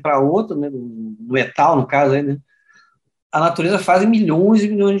minério para outro, né? Do metal, no caso, aí, né? A natureza faz em milhões e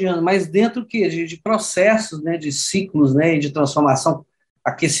milhões de anos, mas dentro de processos, né? De ciclos, né? E de transformação,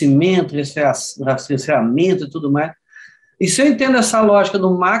 aquecimento, resfriamento e tudo mais. E se eu entendo essa lógica do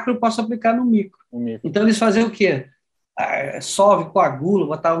macro, eu posso aplicar no micro. Então, eles faziam o quê? Solve, coagula,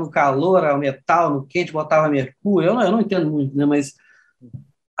 botava no calor, o metal, no quente, botava mercúrio. Eu não entendo muito, né? Mas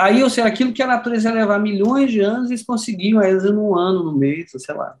aí, ou seja, aquilo que a natureza ia levar milhões de anos, eles conseguiam, às vezes, num ano, no mês,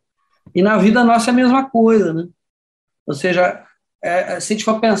 sei lá. E na vida nossa é a mesma coisa, né? Ou seja, se a gente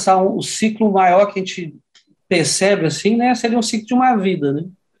for pensar um ciclo maior que a gente percebe assim, né? Seria um ciclo de uma vida, né?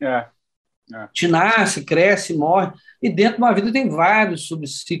 A gente nasce, cresce, morre, e dentro de uma vida tem vários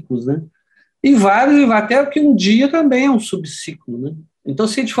subciclos, né? E até que um dia também é um subciclo, né? Então,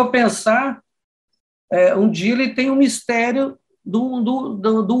 se a gente for pensar, um dia ele tem um mistério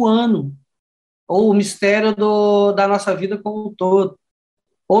do ano, ou o mistério da nossa vida como um todo,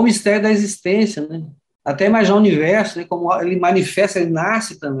 ou o mistério da existência, né? Até imaginar o universo, né? Como ele manifesta, ele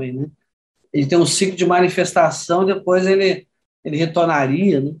nasce também, né? Ele tem um ciclo de manifestação, depois ele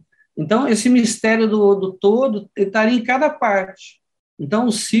retornaria, né? Então, esse mistério do todo estaria em cada parte. Então,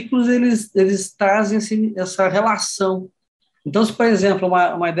 os ciclos, eles trazem essa relação. Então, se, por exemplo,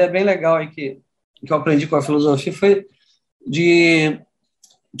 uma ideia bem legal aí que eu aprendi com a filosofia foi de,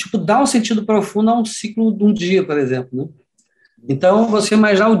 tipo, dar um sentido profundo a um ciclo de um dia, por exemplo, né? Então, você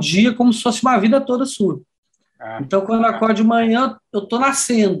imaginar o dia como se fosse uma vida toda sua. Então, quando eu acordo de manhã, eu estou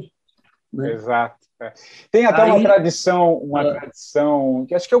nascendo, né? Exato. Tem até uma tradição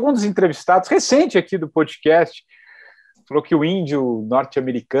que acho que alguns dos entrevistados, recente aqui do podcast, falou que o índio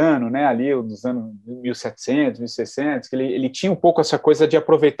norte-americano, né, ali nos anos 1700, 1600, que ele tinha um pouco essa coisa de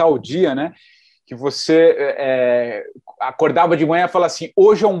aproveitar o dia, né, que você acordava de manhã e falava assim,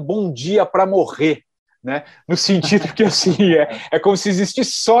 hoje é um bom dia para morrer, né, no sentido que assim, é como se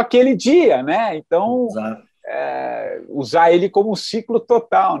existisse só aquele dia, né, então usar ele como um ciclo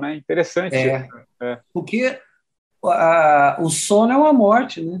total, né, interessante. Porque o sono é uma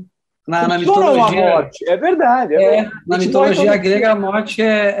morte, né? Na mitologia, é uma morte. É verdade. Na mitologia grega, a morte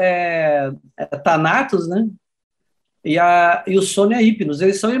é Thanatos, né? E o sono é Hipnos,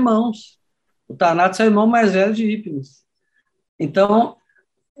 eles são irmãos. O Thanatos é o irmão mais velho de Hipnos. Então,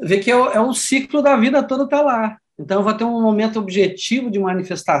 vê que o ciclo da vida toda está lá. Então, eu vou ter um momento objetivo de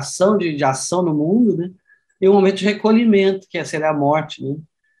manifestação, de ação no mundo, né? E um momento de recolhimento, que seria a morte, né?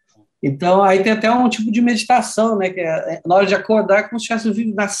 Então, aí tem até um tipo de meditação, né? Que na hora de acordar, como se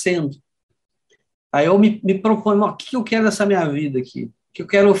estivesse nascendo. Aí eu me proponho, o que eu quero dessa minha vida aqui? O que eu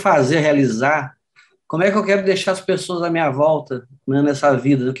quero fazer, realizar? Como é que eu quero deixar as pessoas à minha volta, né, nessa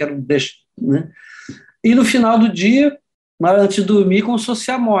vida? Eu quero deixar, né? E no final do dia, antes de dormir, como se fosse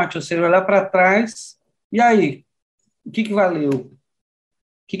a morte, ou seja, olhar para trás, e aí? O que valeu? O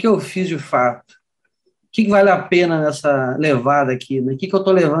que eu fiz de fato? O que vale a pena nessa levada aqui, né? O que eu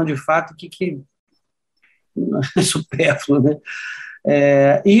estou levando de fato, o que é supérfluo, né?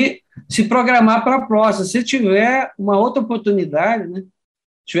 E se programar para a próxima. Se tiver uma outra oportunidade, né?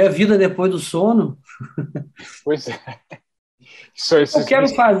 Tiver vida depois do sono, Pois é. eu quero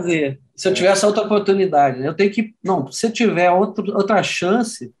fazer. Se eu tiver essa outra oportunidade, né? Eu tenho que. Não, se eu tiver outra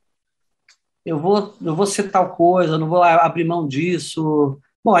chance, eu vou ser tal coisa, eu não vou abrir mão disso.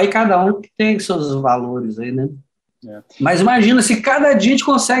 Bom, aí cada um tem seus valores aí, né? Mas imagina se cada dia a gente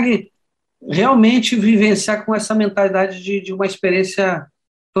consegue realmente vivenciar com essa mentalidade de uma experiência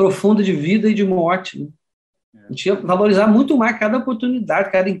profunda de vida e de morte, né? A gente ia valorizar muito mais cada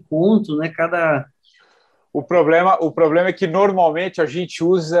oportunidade, cada encontro, né? O problema é que normalmente a gente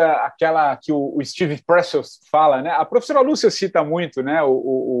usa aquela que o Steve Pressels fala, né? A professora Lúcia cita muito, né?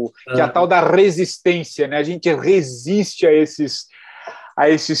 Que é a tal da resistência, né? A gente resiste a esses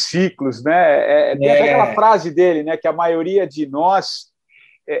ciclos, né? Tem até aquela frase dele, né? Que a maioria de nós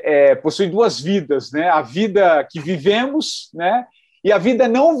possui duas vidas, né? A vida que vivemos, né? E a vida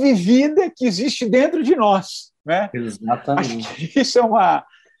não vivida que existe dentro de nós, né? Exatamente. Acho que isso é uma...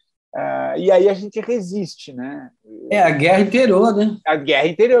 e aí a gente resiste, né? A guerra interior, né? A guerra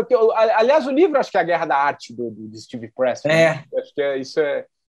interior. Aliás, o livro, acho que é A Guerra da Arte, do Steve Pressfield. Acho que isso é...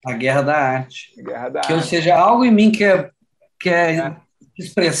 A Guerra da Arte. A Guerra da Arte. Ou seja, algo em mim quer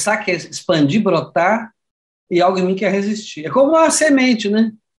expressar, quer expandir, brotar, e algo em mim quer resistir. É como uma semente,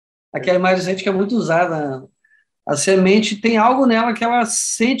 né? Aquela imagem recente que é muito usada. A semente tem algo nela que ela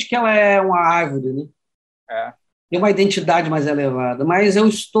sente que ela é uma árvore, né? Tem uma identidade mais elevada, mas eu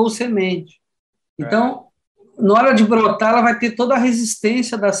estou semente. Então, na hora de brotar, ela vai ter toda a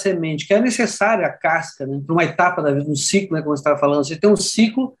resistência da semente, que é necessária a casca, né? Para uma etapa da vida, um ciclo, né? Como você estava falando, você tem um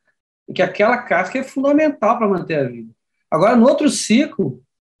ciclo em que aquela casca é fundamental para manter a vida. Agora, no outro ciclo,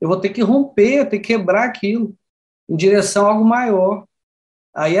 eu vou ter que romper, eu tenho que quebrar aquilo em direção a algo maior.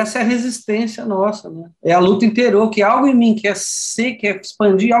 Aí essa é a resistência nossa, né? É a luta interior, que algo em mim quer ser, quer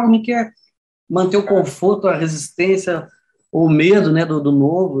expandir, algo em mim quer manter o conforto, a resistência, o medo, né, do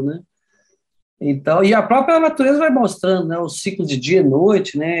novo, né? Então, e a própria natureza vai mostrando, né, os ciclos de dia e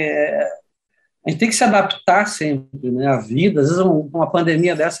noite, né? A gente tem que se adaptar sempre, né, à vida. Às vezes uma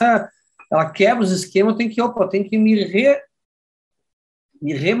pandemia dessa, ela quebra os esquemas, eu tenho que me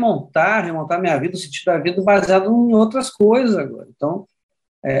remontar minha vida, o sentido da vida baseado em outras coisas agora. Então,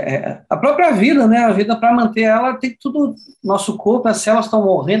 a própria vida, né? A vida, para manter ela, tem tudo. Nosso corpo, as células estão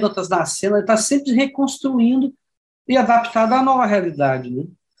morrendo, outras nascendo, ele está sempre reconstruindo e adaptado à nova realidade, né?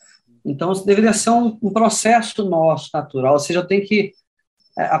 Então, isso deveria ser um processo nosso, natural. Ou seja, eu tenho que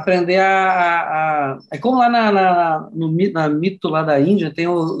aprender é como lá no mito lá da Índia, tem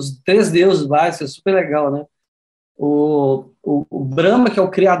os 3 deuses básicos, é super legal, né? O Brahma, que é o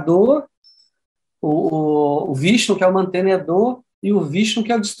criador, o Vishnu, que é o mantenedor, e o Vishnu,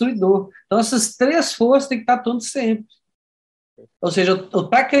 que é o destruidor. Então, essas 3 forças têm que estar todas sempre. Ou seja,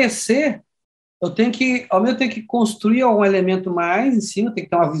 para crescer, eu tenho que construir algum elemento mais em cima, eu tenho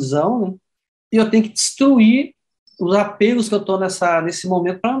que ter uma visão, né? E eu tenho que destruir os apegos que eu estou nesse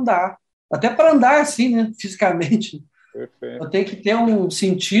momento para andar. Até para andar assim, né? Fisicamente. Perfeito. Eu tenho que ter um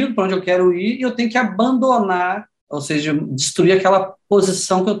sentido para onde eu quero ir e eu tenho que abandonar, ou seja, destruir aquela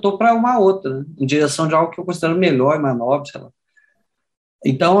posição que eu estou para uma outra, né? Em direção de algo que eu considero melhor, mais nobre, sei lá.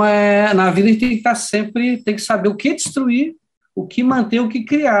 Então, na vida a gente tem que estar sempre, tem que saber o que destruir, o que manter, o que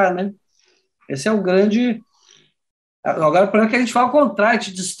criar, né? Esse é o grande... Agora, o problema é que a gente fala o contrário, a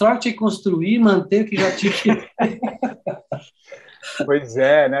gente destrói, tinha que construir, manter o que já tinha que... Pois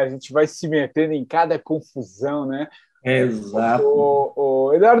é, né? A gente vai se metendo em cada confusão, né?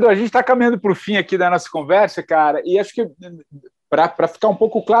 Exato. Eduardo, a gente está caminhando para o fim aqui da nossa conversa, cara, e acho que para ficar um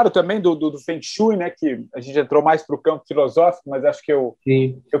pouco claro também do Feng Shui, né, que a gente entrou mais para o campo filosófico, mas acho que eu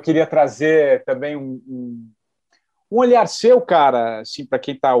queria trazer também um olhar seu, cara, assim, para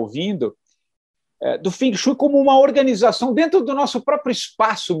quem está ouvindo, do Feng Shui como uma organização dentro do nosso próprio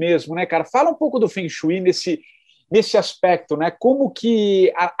espaço mesmo, né, cara? Fala um pouco do Feng Shui nesse aspecto, né? Como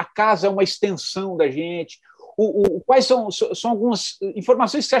que a casa é uma extensão da gente, quais são algumas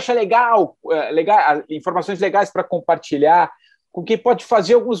informações que você acha legal, informações legais para compartilhar, com quem pode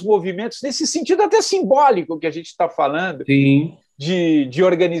fazer alguns movimentos nesse sentido até simbólico que a gente está falando, de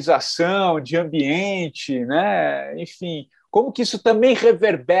organização, de ambiente, né? Enfim, como que isso também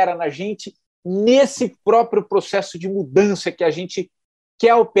reverbera na gente nesse próprio processo de mudança que a gente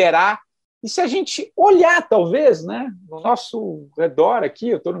quer operar. E se a gente olhar, talvez, né, no nosso redor aqui,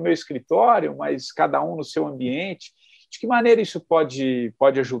 eu estou no meu escritório, mas cada um no seu ambiente, de que maneira isso pode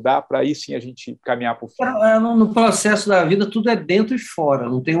ajudar para aí sim a gente caminhar para o fim? No processo da vida, tudo é dentro e fora,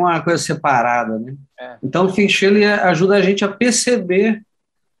 não tem uma coisa separada, né? Então, o Feng Shui ele ajuda a gente a perceber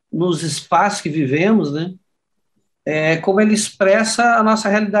nos espaços que vivemos, né, como ele expressa a nossa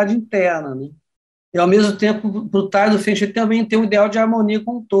realidade interna, né? E, ao mesmo tempo, por trás do Feng Shui também tem um ideal de harmonia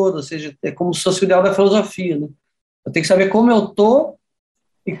com o todo, ou seja, é como se fosse o ideal da filosofia, né? Eu tenho que saber como eu estou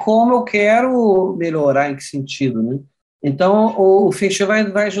e como eu quero melhorar, em que sentido, né? Então, o Feng Shui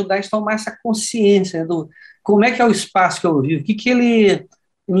vai ajudar a tomar essa consciência, né, do como é que é o espaço que eu vivo, o que, que ele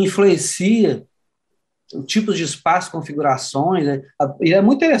me influencia, tipos de espaço, configurações, né? E é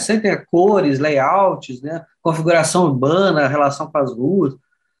muito interessante, né? Cores, layouts, né? Configuração urbana, relação com as ruas,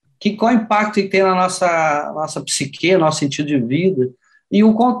 qual impacto que tem na nossa psique, nosso sentido de vida, e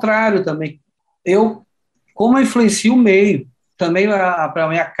o contrário também, como eu influencio o meio, também para a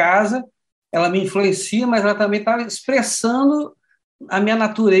minha casa, ela me influencia, mas ela também está expressando a minha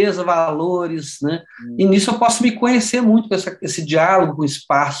natureza, valores, né? E nisso eu posso me conhecer muito com esse diálogo com o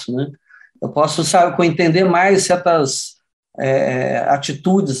espaço, né? Eu posso, sabe, entender mais certas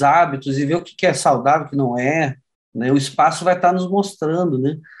atitudes, hábitos, e ver o que é saudável, o que não é, né? O espaço vai estar nos mostrando,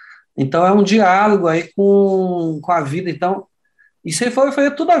 né? Então, é um diálogo aí com a vida. Então, isso aí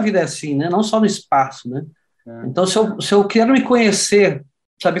foi toda a vida é assim, né? Não só no espaço, né? Então, se eu quero me conhecer,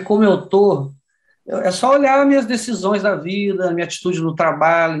 saber como eu estou, é só olhar minhas decisões da vida, minha atitude no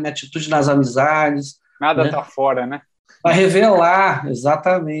trabalho, minha atitude nas amizades. Nada né? tá fora, né? Vai revelar,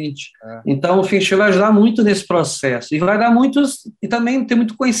 exatamente. Então, o Feng Shui vai ajudar muito nesse processo. E vai dar e também tem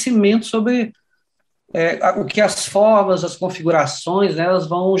muito conhecimento sobre o que as formas, as configurações, né, elas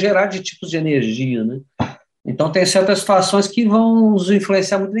vão gerar de tipos de energia, né? Então, tem certas situações que vão nos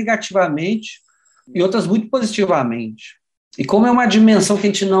influenciar muito negativamente e outras muito positivamente. E como é uma dimensão que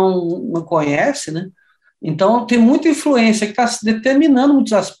a gente não conhece, né? Então, tem muita influência que está determinando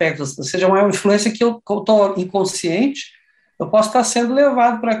muitos aspectos, ou seja, uma influência que eu estou inconsciente, eu posso estar sendo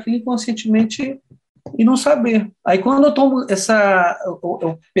levado para aquilo inconscientemente e não saber. Aí, quando eu tomo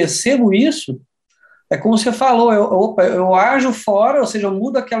eu percebo isso, é como você falou, eu ajo fora, ou seja, eu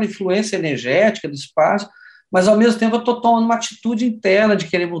mudo aquela influência energética do espaço, mas, ao mesmo tempo, eu estou tomando uma atitude interna de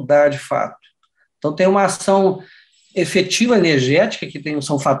querer mudar de fato. Então, tem uma ação efetiva energética,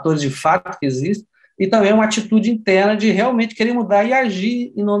 são fatores de fato que existem, e também uma atitude interna de realmente querer mudar e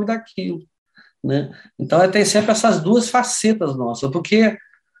agir em nome daquilo. Né? Então, tem sempre essas duas facetas nossas, porque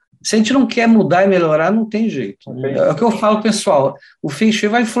se a gente não quer mudar e melhorar, não tem jeito. Né? É o que eu falo, pessoal, o Feng Shui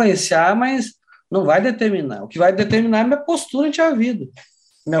vai influenciar, mas não vai determinar. O que vai determinar é minha postura ante a vida,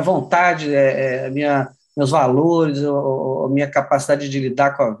 minha vontade, meus valores, a minha capacidade de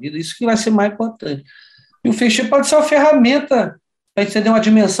lidar com a vida, isso que vai ser mais importante. E o Feng Shui pode ser uma ferramenta para entender uma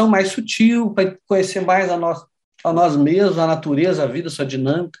dimensão mais sutil, para conhecer mais a nós mesmos, a natureza, a vida, a sua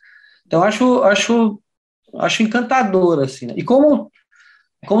dinâmica. Então, acho encantador, assim. Né? E como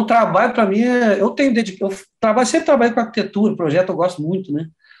trabalho, para mim, sempre trabalho com arquitetura, projeto eu gosto muito, né?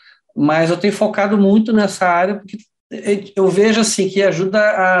 Mas eu tenho focado muito nessa área, porque eu vejo assim que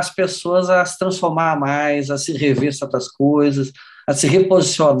ajuda as pessoas a se transformar mais, a se rever certas coisas, a se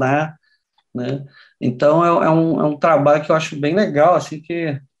reposicionar, né? Então é um trabalho que eu acho bem legal, assim,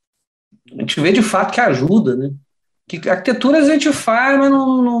 que a gente vê de fato que ajuda, né? Que arquiteturas a gente faz, mas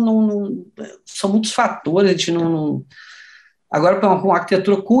não são muitos fatores, a gente não. Agora, com a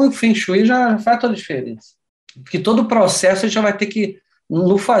arquitetura com o Feng Shui já faz toda a diferença. Porque todo o processo a gente já vai ter que,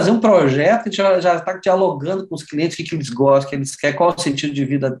 no fazer um projeto, a gente já está dialogando com os clientes, o que eles gostam, o que eles querem, qual é o sentido de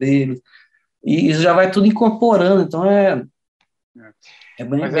vida deles, e isso já vai tudo incorporando, então é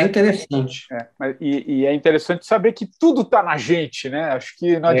bem interessante. E é interessante saber que tudo está na gente, né? Acho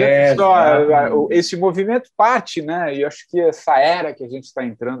que não adianta só esse movimento parte, né? E acho que essa era que a gente está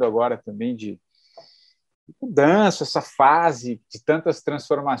entrando agora também de mudança, essa fase de tantas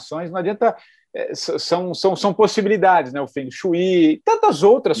transformações, não adianta. São possibilidades, né? O Feng Shui e tantas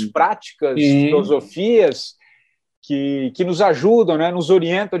outras práticas, filosofias que nos ajudam, né? Nos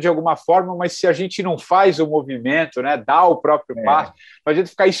orientam de alguma forma, mas se a gente não faz o movimento, né? Dá o próprio passo, não adianta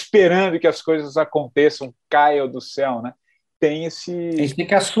ficar esperando que as coisas aconteçam, caiam do céu, né? A gente tem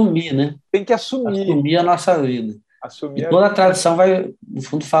que assumir, né? Tem que assumir a nossa vida. E toda a tradição vai, no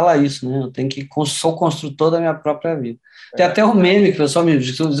fundo, falar isso, né? Eu sou construtor da minha própria vida. Tem até um meme que o pessoal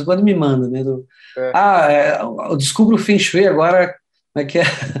quando me manda, né? Eu descubro o Feng Shui agora, como é que é?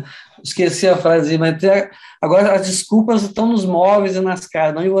 Esqueci a frase, mas agora as desculpas estão nos móveis e nas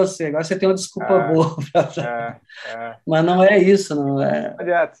casas, não em você. Agora você tem uma desculpa boa. Mas não é isso, não é.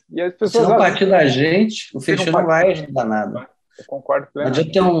 E as pessoas, se não partir da gente, o Feng Shui não vai ajudar nada. Eu concordo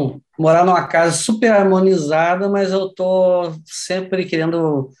plenamente. Não adianta morar numa casa super harmonizada, mas eu estou sempre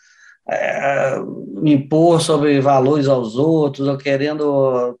querendo me impor sobre valores aos outros, ou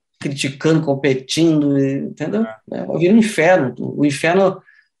criticando, competindo, entendeu? Vira um inferno.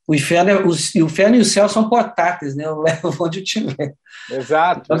 O o inferno e o céu são portáteis, né? Eu levo onde eu tiver.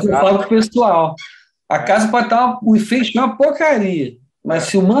 Exato. Então, eu falo para o pessoal. A casa pode estar o enfeite é uma porcaria, mas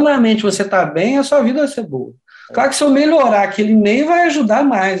se humanamente você está bem, a sua vida vai ser boa. Claro que se eu melhorar aquele meio, vai ajudar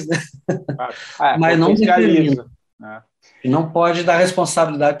mais, né? Mas não determina. E não pode dar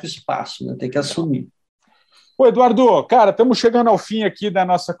responsabilidade para o espaço, né? Tem que assumir. Ô, Eduardo, cara, estamos chegando ao fim aqui da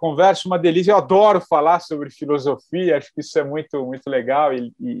nossa conversa, uma delícia. Eu adoro falar sobre filosofia, acho que isso é muito, muito legal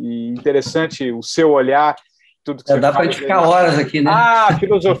e interessante o seu olhar, tudo que você dá para a gente ficar horas aqui, né?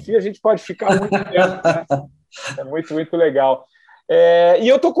 Filosofia a gente pode ficar muito tempo, né? É muito, muito legal. E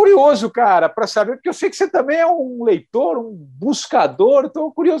eu estou curioso, cara, para saber, porque eu sei que você também é um leitor, um buscador,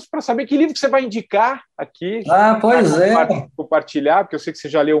 estou curioso para saber que livro que você vai indicar aqui. Pois compartilhar, porque eu sei que você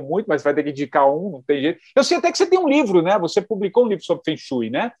já leu muito, mas vai ter que indicar não tem jeito. Eu sei até que você tem um livro, né? Você publicou um livro sobre Feng Shui,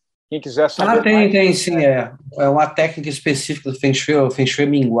 né? Quem quiser saber. Tem sim, é uma técnica específica do Feng Shui, o Feng Shui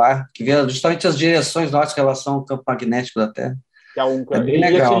Minguar, que vê justamente as direções nossas em relação ao campo magnético da Terra. Bem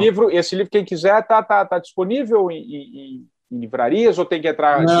legal. Esse livro, quem quiser, tá disponível em livrarias ou tem que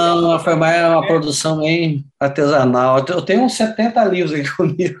entrar? Não, foi mais uma produção bem artesanal. Eu tenho uns 70 livros aí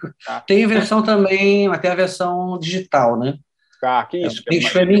comigo. Tem versão também, mas tem a versão digital, né? Que isso. Feng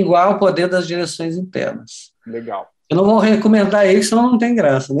Shui Minguar, o poder das direções internas. Legal. Eu não vou recomendar ele, senão não tem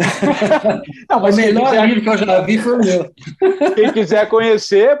graça, né? Não, mas o melhor livro que eu já vi foi o meu. Quem quiser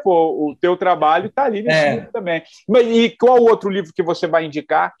conhecer, o teu trabalho está ali nesse livro também. E qual outro livro que você vai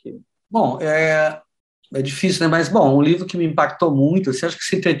indicar? Bom, é difícil, né? Mas, bom, um livro que me impactou muito, você acha que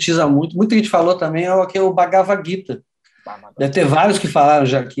sintetiza muito, muita gente falou também, é o Bhagavad Gita. Deve ter vários que falaram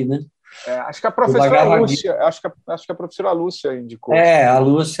já aqui, né? Acho que a professora Lúcia, acho que a professora Lúcia indicou. A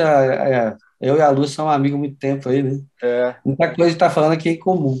Lúcia, eu e a Lúcia somos amigos há muito tempo aí, né? Muita coisa que está falando aqui é em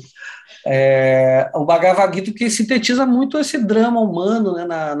comum. O Bhagavad Gita, que sintetiza muito esse drama humano, né?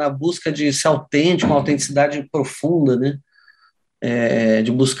 Na busca de ser autêntico, uma autenticidade profunda, né?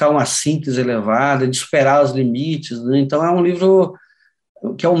 De buscar uma síntese elevada, de superar os limites, né? Então é um livro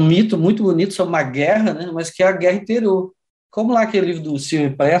que é um mito muito bonito sobre uma guerra, né? Mas que é a guerra interior. Como lá aquele livro do Silvio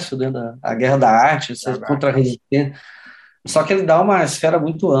Impresso, né? A Guerra da Arte, contra a resistência. Só que ele dá uma esfera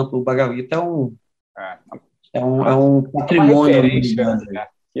muito ampla. O Bhagavad Gita é um patrimônio.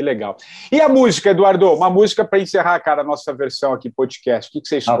 Que legal. E a música, Eduardo? Uma música para encerrar, cara, a nossa versão aqui, podcast. O que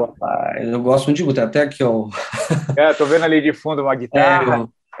você escolhe? Eu gosto muito de música, até aqui, ó. Tô vendo ali de fundo uma guitarra.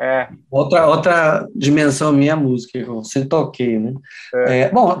 Outra dimensão minha é a música, eu sempre toquei, né?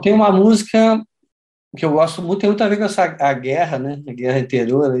 Bom, tem uma música que eu gosto muito, tem muito a ver com a guerra, né? A guerra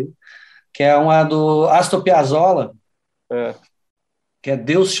interior aí, que é uma do Astor Piazzolla, que é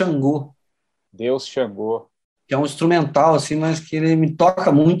Deus Xangô. Deus Xangô. Que é um instrumental, assim, mas que ele me toca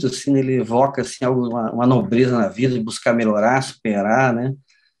muito, assim, ele evoca, assim, uma nobreza na vida, de buscar melhorar, superar, né?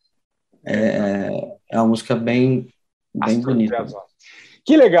 É uma música bem bonita.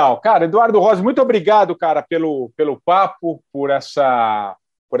 Que legal, cara. Eduardo Rossi, muito obrigado, cara, pelo papo, por essa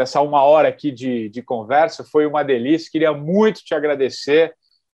 1 hora aqui de conversa. Foi uma delícia. Queria muito te agradecer.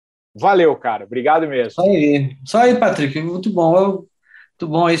 Valeu, cara. Obrigado mesmo. Só aí, Patrick. Muito bom.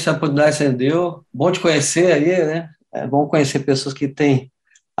 Muito bom aí, se a oportunidade você deu. Bom te conhecer aí, né? É bom conhecer pessoas que têm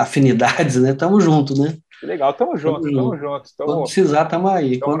afinidades, né? Tamo junto, né? Que legal, tamo junto. Quando precisar, tamo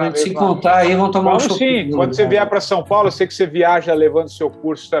aí. Quando a gente se encontrar aí, vamos tomar um chopp. Sim, quando você vier para São Paulo, eu sei que você viaja levando seu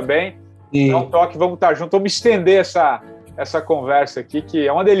curso também. Dá um toque, vamos estar juntos, vamos estender essa conversa aqui, que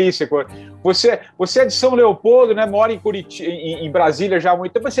é uma delícia. Você é de São Leopoldo, né? Mora em Brasília já há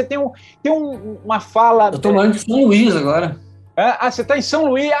muito tempo, mas você tem uma fala... Eu estou morando em São Luís agora. Você está em São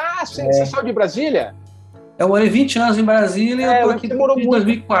Luís? Você saiu de Brasília? Eu morei 20 anos em Brasília e eu estou aqui em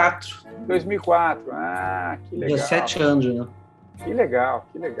 2004. 2004, que legal. 17 anos já. Que legal.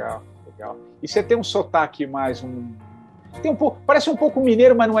 E você tem um sotaque mais parece um pouco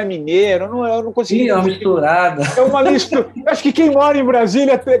mineiro, mas não é mineiro. Eu não consigo. É uma misturada. É uma mistura. Acho que quem mora em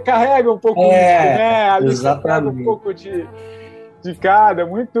Brasília carrega um pouco disso, né? Exatamente. Um pouco de cada.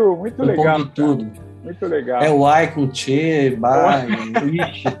 Muito, muito legal. Um pouco de tudo. Muito legal. É o ai com tchê, bai,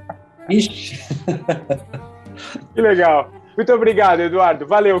 ixi. Que legal. Muito obrigado, Eduardo.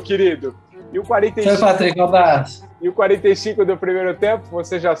 Valeu, querido. E o 45... Patrick, um abraço. E o 45 do primeiro tempo,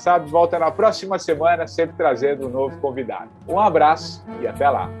 você já sabe, volta na próxima semana, sempre trazendo um novo convidado. Um abraço e até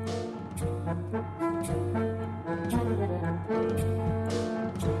lá.